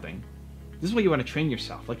take something, this is what you want to train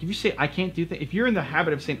yourself. Like if you say, I can't do things, if you're in the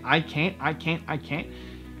habit of saying, I can't,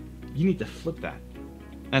 you need to flip that.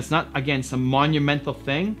 And it's not, again, some monumental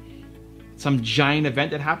thing, some giant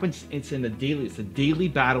event that happens. It's a daily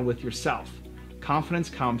battle with yourself. Confidence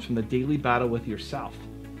comes from the daily battle with yourself,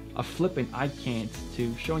 of flipping I can't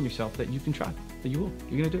to showing yourself that you can try, that you will,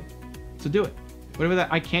 you're gonna do it. So do it. Whatever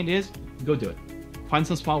that I can't is, go do it. Find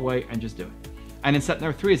some small way and just do it. And then step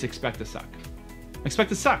number 3 is expect to suck. Expect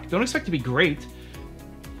to suck. Don't expect to be great.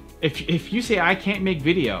 If you say I can't make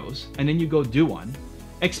videos and then you go do one,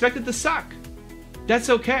 expect it to suck. That's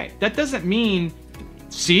okay. That doesn't mean,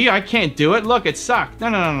 see, I can't do it. Look, it sucked.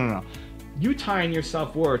 No. You tying your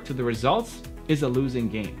self-worth to the results is a losing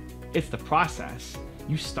game. It's the process.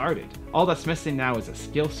 You started. All that's missing now is a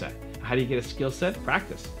skill set. How do you get a skill set?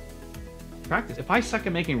 Practice. Practice. If I suck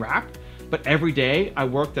at making rap, but every day I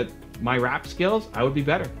worked at my rap skills, I would be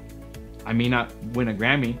better. I may not win a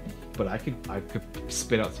Grammy, but I could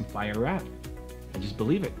spit out some fire rap. I just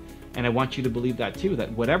believe it. And I want you to believe that too,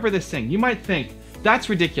 that whatever this thing, you might think, that's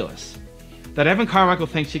ridiculous, that Evan Carmichael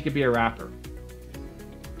thinks he could be a rapper.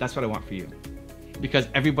 That's what I want for you. Because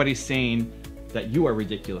everybody's saying that you are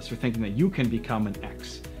ridiculous for thinking that you can become an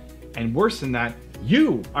X. And worse than that,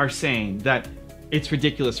 you are saying that it's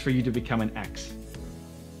ridiculous for you to become an X.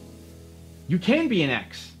 You can be an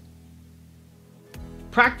X.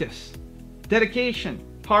 Practice, dedication,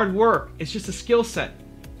 hard work. It's just a skill set.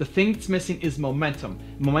 The thing that's missing is momentum.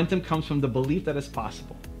 Momentum comes from the belief that it's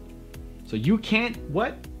possible. So you can't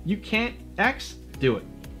what? You can't X? Do it.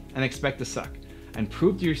 And expect to suck. And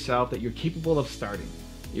prove to yourself that you're capable of starting.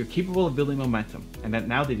 You're capable of building momentum. And that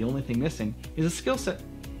now the only thing missing is a skill set.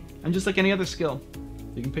 And just like any other skill,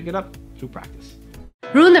 you can pick it up through practice.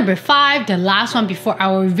 Rule number 5, the last one before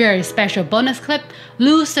our very special bonus clip,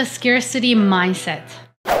 lose the scarcity mindset.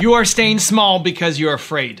 You are staying small because you're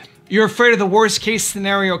afraid. You're afraid of the worst case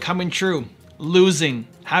scenario coming true, losing,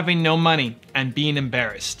 having no money, and being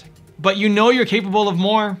embarrassed. But you know you're capable of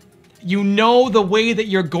more. You know the way that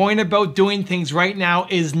you're going about doing things right now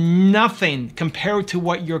is nothing compared to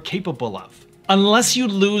what you're capable of. Unless you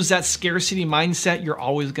lose that scarcity mindset, you're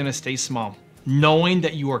always gonna stay small, knowing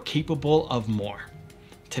that you are capable of more.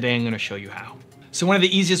 Today I'm gonna show you how. So one of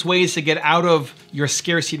the easiest ways to get out of your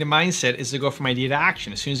scarcity mindset is to go from idea to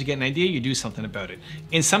action. As soon as you get an idea, you do something about it.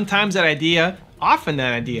 And sometimes often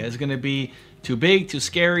that idea is gonna be too big, too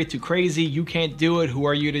scary, too crazy. You can't do it. Who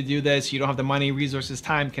are you to do this? You don't have the money, resources,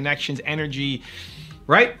 time, connections, energy,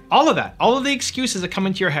 right? All of that, all of the excuses that come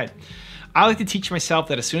into your head. I like to teach myself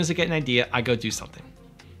that as soon as I get an idea, I go do something.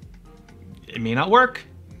 It may not work,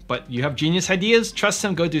 but you have genius ideas, trust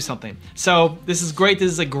them, go do something. So this is great.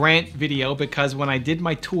 This is a grant video because when I did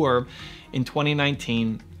my tour in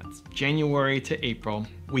 2019, that's January to April,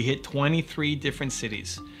 we hit 23 different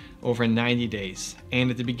cities over 90 days.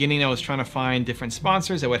 And at the beginning, I was trying to find different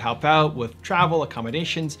sponsors that would help out with travel,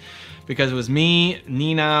 accommodations, because it was me,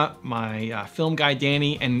 Nina, my film guy,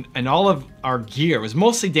 Danny, and all of our gear. It was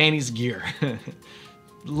mostly Danny's gear.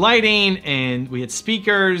 Lighting, and we had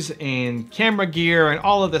speakers and camera gear and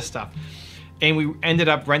all of this stuff. And we ended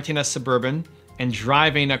up renting a Suburban and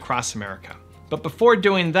driving across America. But before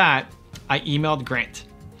doing that, I emailed Grant.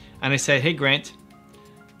 And I said, hey Grant,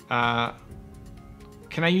 can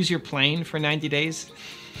I use your plane for 90 days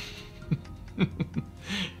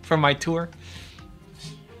for my tour?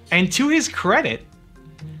 And to his credit,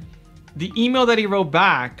 the email that he wrote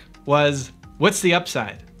back was, what's the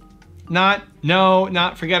upside? Not, no,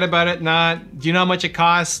 not forget about it, not, do you know how much it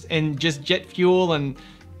costs? And just jet fuel and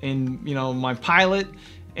you know, my pilot,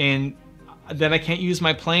 and then I can't use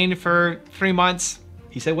my plane for 3 months.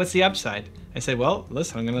 He said, what's the upside? I said, well,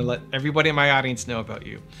 listen, I'm gonna let everybody in my audience know about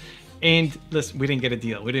you. And listen, we didn't get a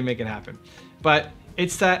deal. We didn't make it happen. But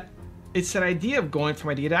it's that idea of going from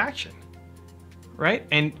idea to action, right?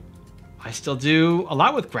 And I still do a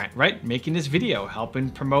lot with Grant, right? Making this video, helping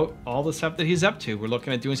promote all the stuff that he's up to. We're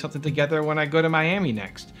looking at doing something together when I go to Miami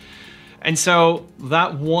next. And so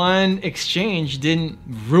that one exchange didn't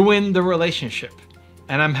ruin the relationship.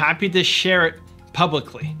 And I'm happy to share it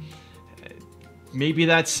publicly. Maybe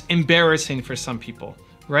that's embarrassing for some people,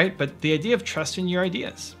 right? But the idea of trusting your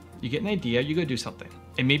ideas. You get an idea, you go do something.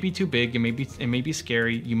 It may be too big, it may be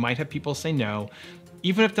scary. You might have people say no,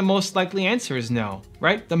 even if the most likely answer is no,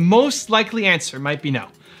 right? The most likely answer might be no.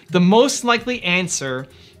 The most likely answer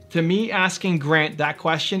to me asking Grant that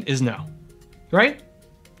question is no, right?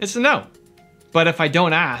 It's a no. But if I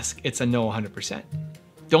don't ask, it's a no 100%.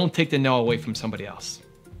 Don't take the no away from somebody else.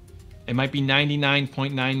 It might be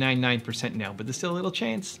 99.999% no, but there's still a little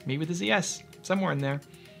chance. Maybe there's a yes, somewhere in there.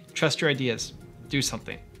 Trust your ideas, do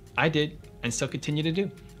something. I did, and still continue to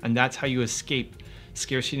do. And that's how you escape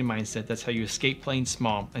scarcity mindset. That's how you escape playing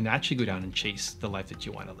small and actually go down and chase the life that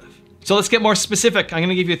you want to live. So let's get more specific. I'm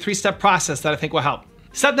gonna give you a 3-step process that I think will help.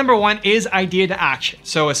 Step number 1 is idea to action.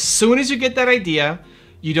 So as soon as you get that idea,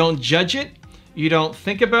 you don't judge it, you don't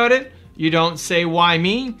think about it, you don't say, why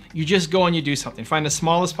me? You just go and you do something. Find the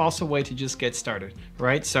smallest possible way to just get started,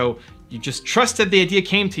 right? So you just trust that the idea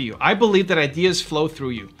came to you. I believe that ideas flow through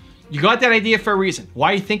you. You got that idea for a reason.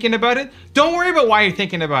 Why are you thinking about it? Don't worry about why you're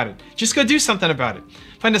thinking about it. Just go do something about it.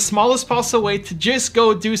 Find the smallest possible way to just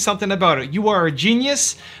go do something about it. You are a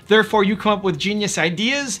genius, therefore you come up with genius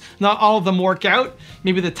ideas. Not all of them work out.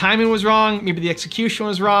 Maybe the timing was wrong, maybe the execution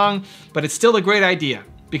was wrong, but it's still a great idea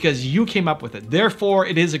because you came up with it. Therefore,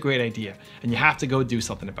 it is a great idea and you have to go do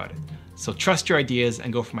something about it. So trust your ideas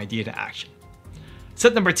and go from idea to action.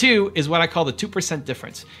 Step number 2 is what I call the 2%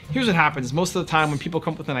 difference. Here's what happens. Most of the time when people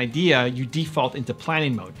come up with an idea, you default into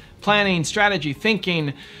planning mode. Planning, strategy,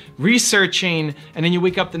 thinking, researching, and then you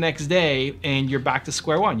wake up the next day and you're back to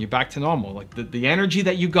square one. You're back to normal. Like the energy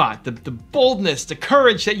that you got, the boldness, the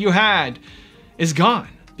courage that you had is gone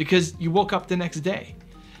because you woke up the next day.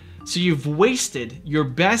 So you've wasted your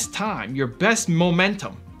best time, your best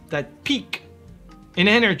momentum, that peak in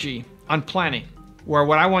energy on planning. Where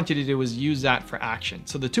what I want you to do is use that for action.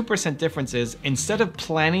 So the 2% difference is instead of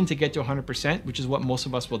planning to get to 100%, which is what most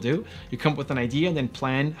of us will do, you come up with an idea and then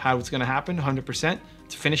plan how it's gonna happen 100%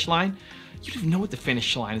 to finish line. You don't even know what the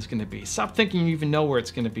finish line is gonna be. Stop thinking you even know where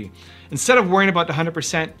it's gonna be. Instead of worrying about the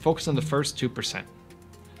 100%, focus on the first 2%.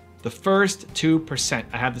 The first 2%.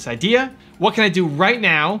 I have this idea. What can I do right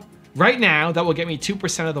now that will get me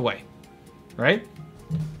 2% of the way, right?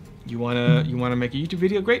 You wanna make a YouTube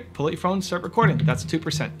video? Great, pull out your phone, start recording. That's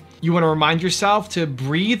 2%. You wanna remind yourself to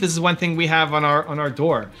breathe. This is one thing we have on our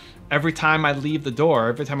door. Every time I leave the door,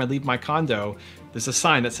 every time I leave my condo, there's a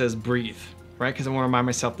sign that says breathe, right? Because I wanna remind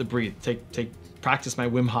myself to breathe. Practice my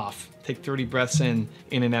Wim Hof. Take 30 breaths in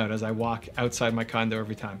and out as I walk outside my condo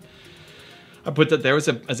every time. I put that there as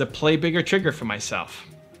a play bigger trigger for myself.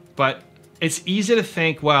 But it's easy to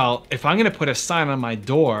think, well, if I'm gonna put a sign on my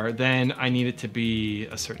door, then I need it to be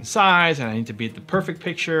a certain size and I need to be the perfect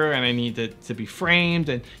picture and I need it to be framed,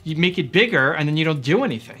 and you make it bigger and then you don't do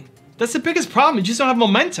anything. That's the biggest problem, you just don't have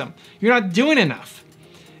momentum. You're not doing enough.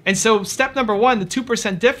 And so step number 1, the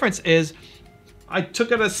 2% difference is I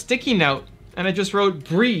took out a sticky note and I just wrote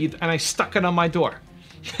breathe and I stuck it on my door.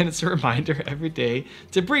 And it's a reminder every day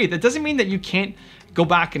to breathe. It doesn't mean that you can't go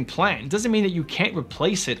back and plan. It doesn't mean that you can't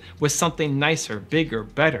replace it with something nicer, bigger,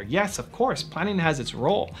 better. Yes, of course, planning has its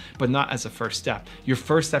role, but not as a first step. Your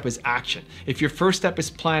first step is action. If your first step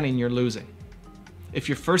is planning, you're losing. If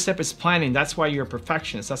your first step is planning, that's why you're a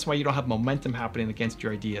perfectionist. That's why you don't have momentum happening against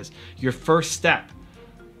your ideas. Your first step,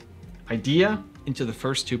 idea into the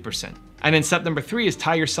first 2%. And then step number 3 is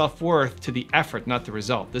tie your self-worth to the effort, not the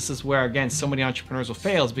result. This is where, again, so many entrepreneurs will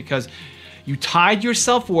fail, is because you tied your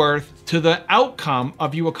self-worth to the outcome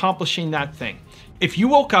of you accomplishing that thing. If you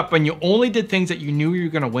woke up and you only did things that you knew you were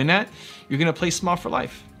gonna win at, you're gonna play small for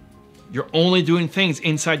life. You're only doing things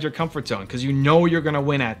inside your comfort zone because you know you're gonna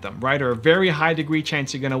win at them, right? Or a very high degree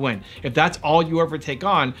chance you're gonna win. If that's all you ever take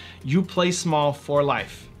on, you play small for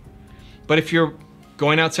life. But if you're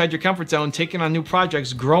going outside your comfort zone, taking on new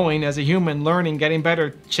projects, growing as a human, learning, getting better,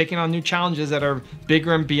 taking on new challenges that are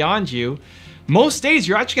bigger and beyond you, most days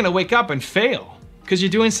you're actually gonna wake up and fail because you're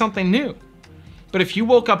doing something new. But if you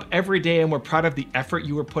woke up every day and were proud of the effort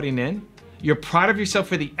you were putting in, you're proud of yourself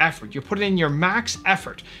for the effort, you're putting in your max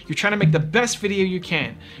effort, you're trying to make the best video you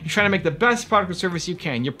can, you're trying to make the best product or service you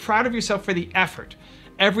can, you're proud of yourself for the effort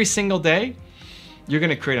every single day, you're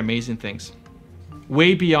gonna create amazing things.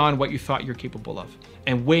 Way beyond what you thought you're capable of.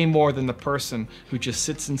 And way more than the person who just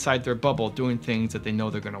sits inside their bubble doing things that they know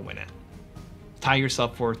they're gonna win at. Tie your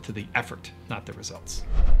self-worth to the effort, not the results.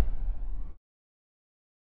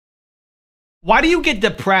 Why do you get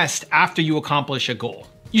depressed after you accomplish a goal?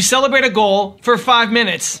 You celebrate a goal for 5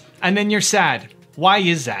 minutes and then you're sad. Why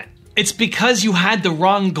is that? It's because you had the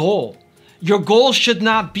wrong goal. Your goal should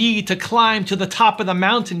not be to climb to the top of the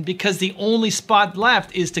mountain because the only spot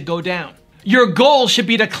left is to go down. Your goal should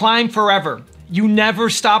be to climb forever. You never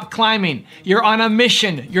stop climbing. You're on a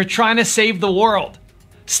mission. You're trying to save the world.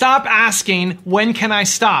 Stop asking, when can I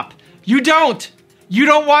stop? You don't. You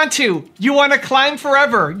don't want to. You want to climb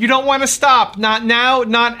forever. You don't want to stop. Not now,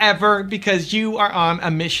 not ever, because you are on a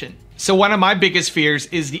mission. So one of my biggest fears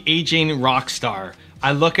is the aging rock star.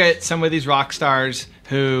 I look at some of these rock stars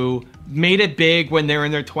who made it big when they're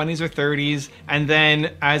in their 20s or 30s, and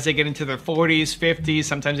then as they get into their 40s, 50s,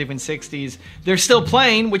 sometimes even 60s, they're still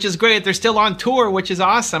playing, which is great. They're still on tour, which is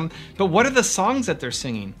awesome. But what are the songs that they're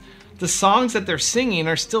singing? The songs that they're singing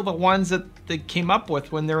are still the ones that they came up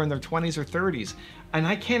with when they're in their 20s or 30s. And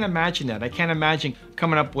I can't imagine that. I can't imagine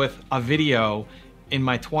coming up with a video in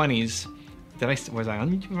my 20s. Was I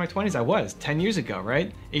on YouTube in my 20s? I was, 10 years ago,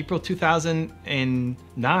 right? April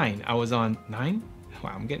 2009, I was on 9?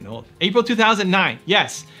 Wow, I'm getting old. April 2009,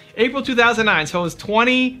 yes. April 2009, so I was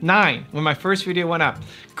 29 when my first video went up.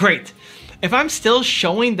 Great. If I'm still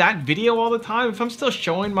showing that video all the time, if I'm still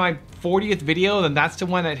showing my 40th video, then that's the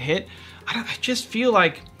one that hit, I just feel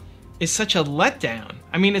like it's such a letdown.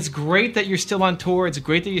 I mean, it's great that you're still on tour. It's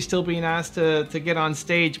great that you're still being asked to get on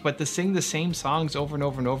stage, but to sing the same songs over and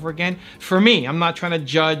over and over again, for me, I'm not trying to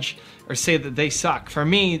judge or say that they suck. For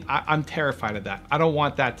me, I'm terrified of that. I don't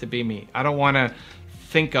want that to be me. I don't want to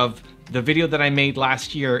think of the video that I made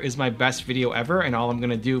last year is my best video ever, and all I'm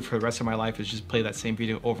gonna do for the rest of my life is just play that same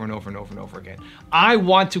video over and over and over and over again. I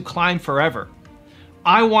want to climb forever.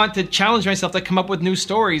 I want to challenge myself to come up with new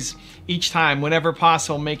stories each time, whenever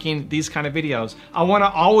possible, making these kind of videos. I want to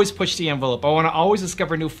always push the envelope. I want to always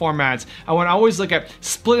discover new formats. I want to always look at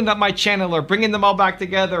splitting up my channel or bringing them all back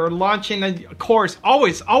together or launching a course.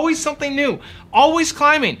 Always something new. Always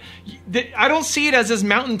climbing. I don't see it as this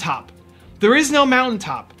mountaintop. There is no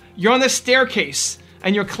mountaintop. You're on the staircase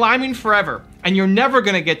and you're climbing forever and you're never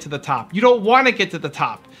going to get to the top. You don't want to get to the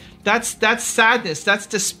top. That's sadness. That's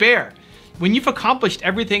despair. When you've accomplished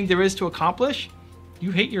everything there is to accomplish, you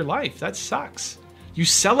hate your life. That sucks. You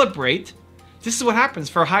celebrate. This is what happens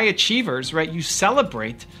for high achievers, right? You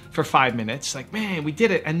celebrate for 5 minutes, like, man, we did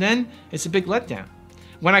it. And then it's a big letdown.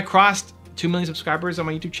 When I crossed 2 million subscribers on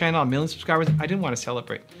my YouTube channel, 1 million subscribers, I didn't want to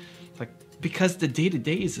celebrate. Like, because the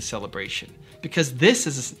day-to-day is a celebration. Because this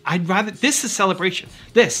is celebration.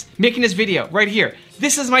 This, making this video right here.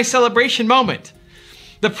 This is my celebration moment.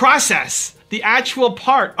 The process, the actual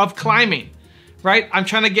part of climbing, right? I'm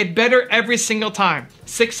trying to get better every single time.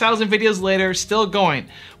 6,000 videos later, still going.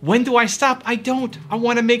 When do I stop? I don't. I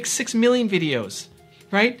want to make 6 million videos,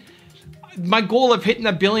 right? My goal of hitting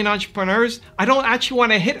 1 billion entrepreneurs, I don't actually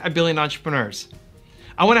want to hit 1 billion entrepreneurs.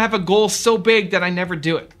 I want to have a goal so big that I never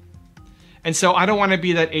do it. And so I don't want to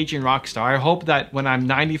be that aging rock star. I hope that when I'm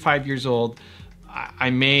 95 years old, I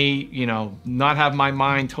may, not have my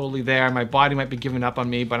mind totally there. My body might be giving up on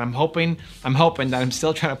me, but I'm hoping that I'm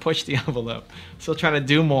still trying to push the envelope, still trying to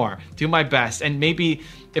do more, do my best. And maybe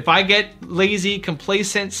if I get lazy,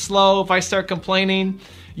 complacent, slow, if I start complaining,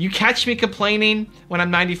 you catch me complaining when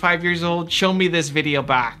I'm 95 years old, show me this video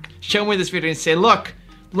back. Show me this video and say, look,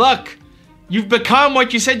 you've become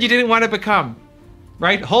what you said you didn't want to become,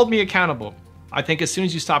 right? Hold me accountable. I think as soon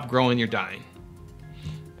as you stop growing, you're dying.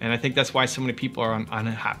 And I think that's why so many people are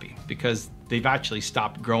unhappy, because they've actually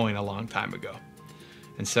stopped growing a long time ago.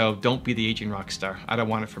 And so don't be the aging rock star. I don't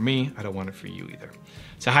want it for me. I don't want it for you either.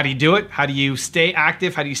 So how do you do it? How do you stay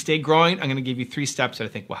active? How do you stay growing? I'm going to give you 3 steps that I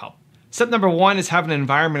think will help. Step number 1 is have an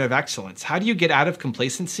environment of excellence. How do you get out of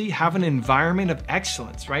complacency? Have an environment of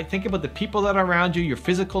excellence, right? Think about the people that are around you, your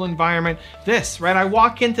physical environment. This, right? I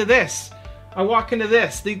walk into this.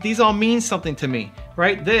 These all mean something to me,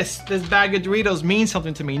 right? This bag of Doritos means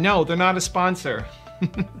something to me. No, they're not a sponsor.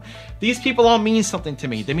 These people all mean something to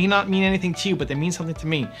me. They may not mean anything to you, but they mean something to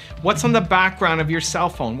me. What's on the background of your cell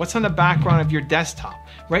phone? What's on the background of your desktop,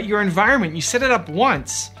 right? Your environment, you set it up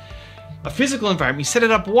once. A physical environment, you set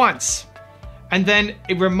it up once. And then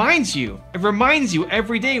it reminds you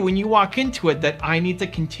every day when you walk into it that I need to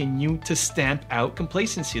continue to stamp out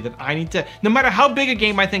complacency, that I need to, no matter how big a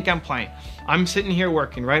game I think I'm playing, I'm sitting here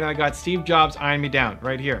working, right? And I got Steve Jobs eyeing me down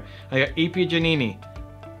right here. I got A.P. Giannini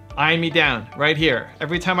eyeing me down right here.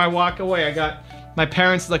 Every time I walk away, I got my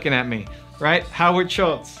parents looking at me, right? Howard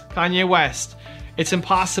Schultz, Kanye West. It's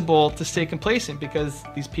impossible to stay complacent because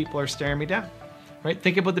these people are staring me down. Right?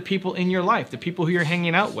 Think about the people in your life, the people who you're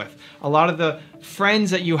hanging out with. A lot of the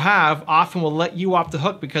friends that you have often will let you off the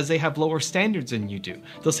hook because they have lower standards than you do.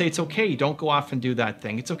 They'll say, it's okay, don't go off and do that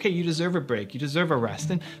thing. It's okay, you deserve a break, you deserve a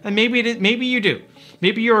rest. And maybe you do.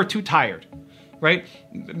 Maybe you're too tired, right?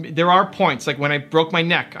 There are points, like when I broke my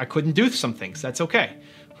neck, I couldn't do some things. That's okay,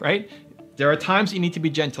 right? There are times you need to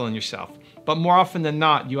be gentle on yourself. But more often than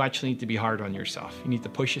not, you actually need to be hard on yourself. You need to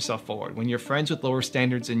push yourself forward. When you're friends with lower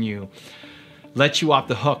standards than you, let you off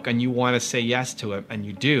the hook and you want to say yes to it, and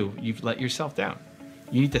you do, you've let yourself down.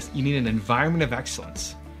 You need an environment of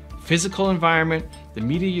excellence. Physical environment, the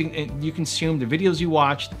media you consume, the videos you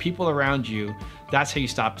watch, the people around you, that's how you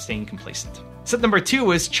stop staying complacent. Step number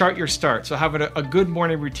 2 is chart your start. So have a good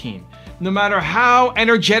morning routine. No matter how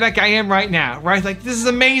energetic I am right now, right? Like, this is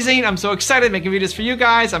amazing. I'm so excited making videos for you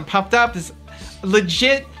guys. I'm pumped up. This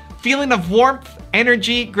legit feeling of warmth,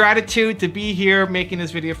 energy, gratitude to be here making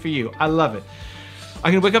this video for you. I love it.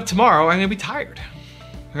 I'm gonna wake up tomorrow, I'm gonna be tired,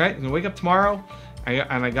 right? I'm gonna wake up tomorrow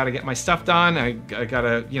I got to get my stuff done. I got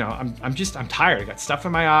to, you know, I'm tired. I got stuff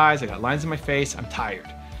in my eyes. I got lines in my face. I'm tired.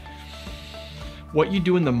 What you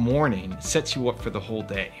do in the morning sets you up for the whole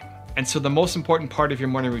day. And so the most important part of your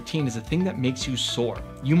morning routine is the thing that makes you soar.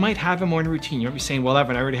 You might have a morning routine. You might be saying, well,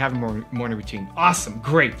 Evan, I already have a morning routine. Awesome,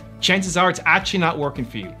 great. Chances are it's actually not working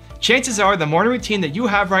for you. Chances are the morning routine that you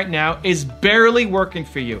have right now is barely working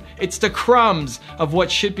for you. It's the crumbs of what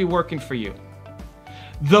should be working for you.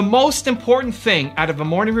 The most important thing out of a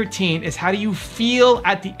morning routine is, how do you feel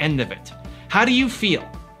at the end of it? How do you feel?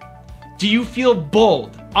 Do you feel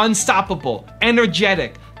bold, unstoppable,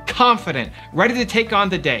 energetic, confident, ready to take on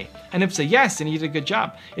the day? And if it's a yes, then you did a good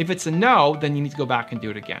job. If it's a no, then you need to go back and do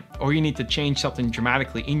it again. Or you need to change something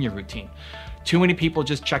dramatically in your routine. Too many people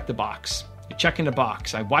just check the box. You're checking the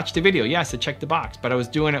box. I watched the video, yes, I checked the box, but I was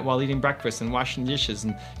doing it while eating breakfast and washing dishes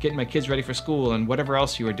and getting my kids ready for school and whatever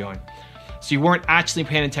else you were doing. So you weren't actually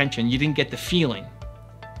paying attention. You didn't get the feeling.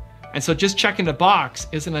 And so just checking the box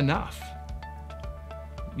isn't enough.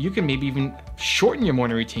 You can maybe even shorten your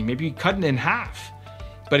morning routine. Maybe you cut it in half.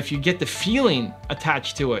 But if you get the feeling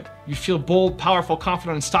attached to it, you feel bold, powerful,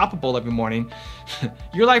 confident, unstoppable every morning,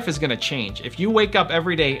 your life is gonna change. If you wake up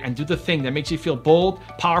every day and do the thing that makes you feel bold,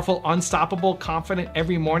 powerful, unstoppable, confident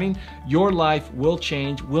every morning, your life will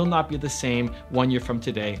change, will not be the same 1 year from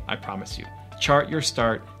today, I promise you. Chart your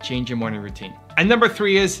start, change your morning routine. And number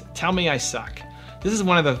 3 is, tell me I suck. This is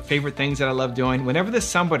one of the favorite things that I love doing. Whenever there's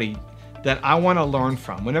somebody that I want to learn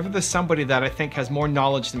from, whenever there's somebody that I think has more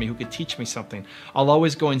knowledge than me who could teach me something, I'll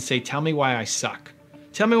always go and say, tell me why I suck.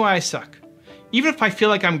 Tell me why I suck. Even if I feel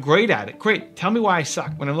like I'm great at it, great, tell me why I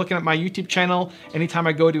suck. When I'm looking at my YouTube channel, anytime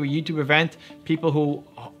I go to a YouTube event, people who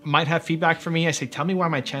might have feedback for me, I say, tell me why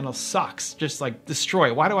my channel sucks. Just like destroy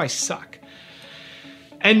it. Why do I suck?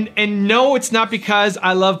 And no, it's not because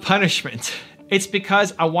I love punishment. It's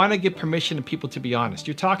because I want to give permission to people to be honest.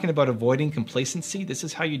 You're talking about avoiding complacency. This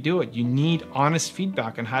is how you do it. You need honest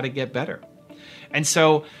feedback on how to get better. And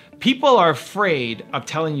so people are afraid of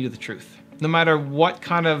telling you the truth. No matter what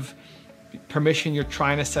kind of permission you're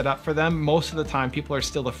trying to set up for them, most of the time people are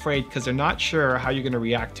still afraid because they're not sure how you're going to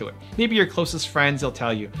react to it. Maybe your closest friends, they'll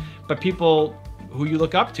tell you. But people who you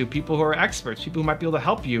look up to, people who are experts, people who might be able to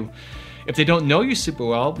help you, if they don't know you super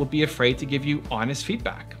well, will be afraid to give you honest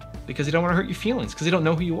feedback, because they don't want to hurt your feelings, because they don't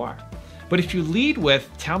know who you are. But if you lead with,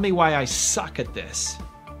 tell me why I suck at this,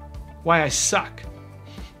 why I suck,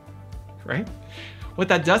 right? What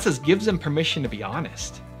that does is gives them permission to be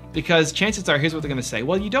honest, because chances are, here's what they're going to say.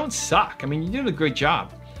 Well, you don't suck. I mean, you did a great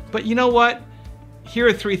job. But you know what? Here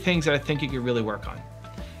are 3 things that I think you could really work on.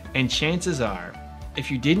 And chances are,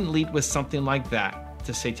 if you didn't lead with something like that,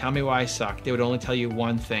 to say, tell me why I suck, they would only tell you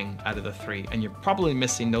 1 thing out of the 3. And you're probably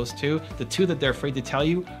missing those 2. The 2 that they're afraid to tell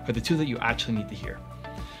you are the 2 that you actually need to hear.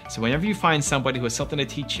 So whenever you find somebody who has something to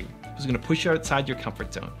teach you, who's going to push you outside your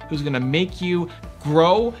comfort zone, who's going to make you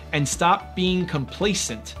grow and stop being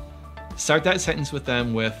complacent, start that sentence with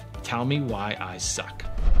them with, tell me why I suck.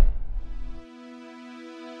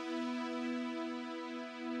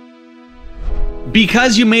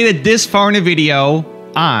 Because you made it this far in a video,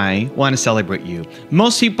 I want to celebrate you.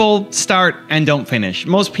 Most people start and don't finish.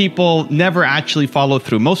 Most people never actually follow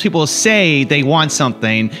through. Most people say they want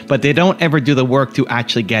something, but they don't ever do the work to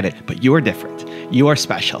actually get it. But you are different. You are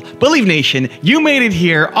special. Believe Nation, you made it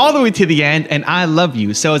here all the way to the end, and I love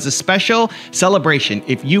you. So as a special celebration,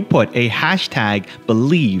 if you put a hashtag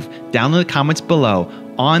believe down in the comments below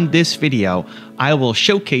on this video, I will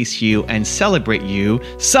showcase you and celebrate you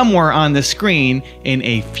somewhere on the screen in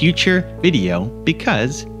a future video,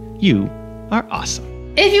 because you are awesome.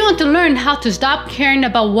 If you want to learn how to stop caring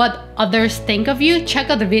about what others think of you, check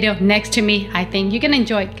out the video next to me. I think you can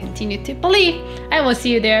enjoy it. Continue to believe. I will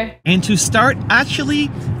see you there. And to start actually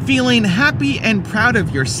feeling happy and proud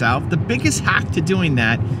of yourself, the biggest hack to doing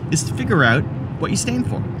that is to figure out what you stand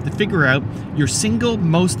for, to figure out your single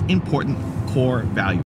most important core value.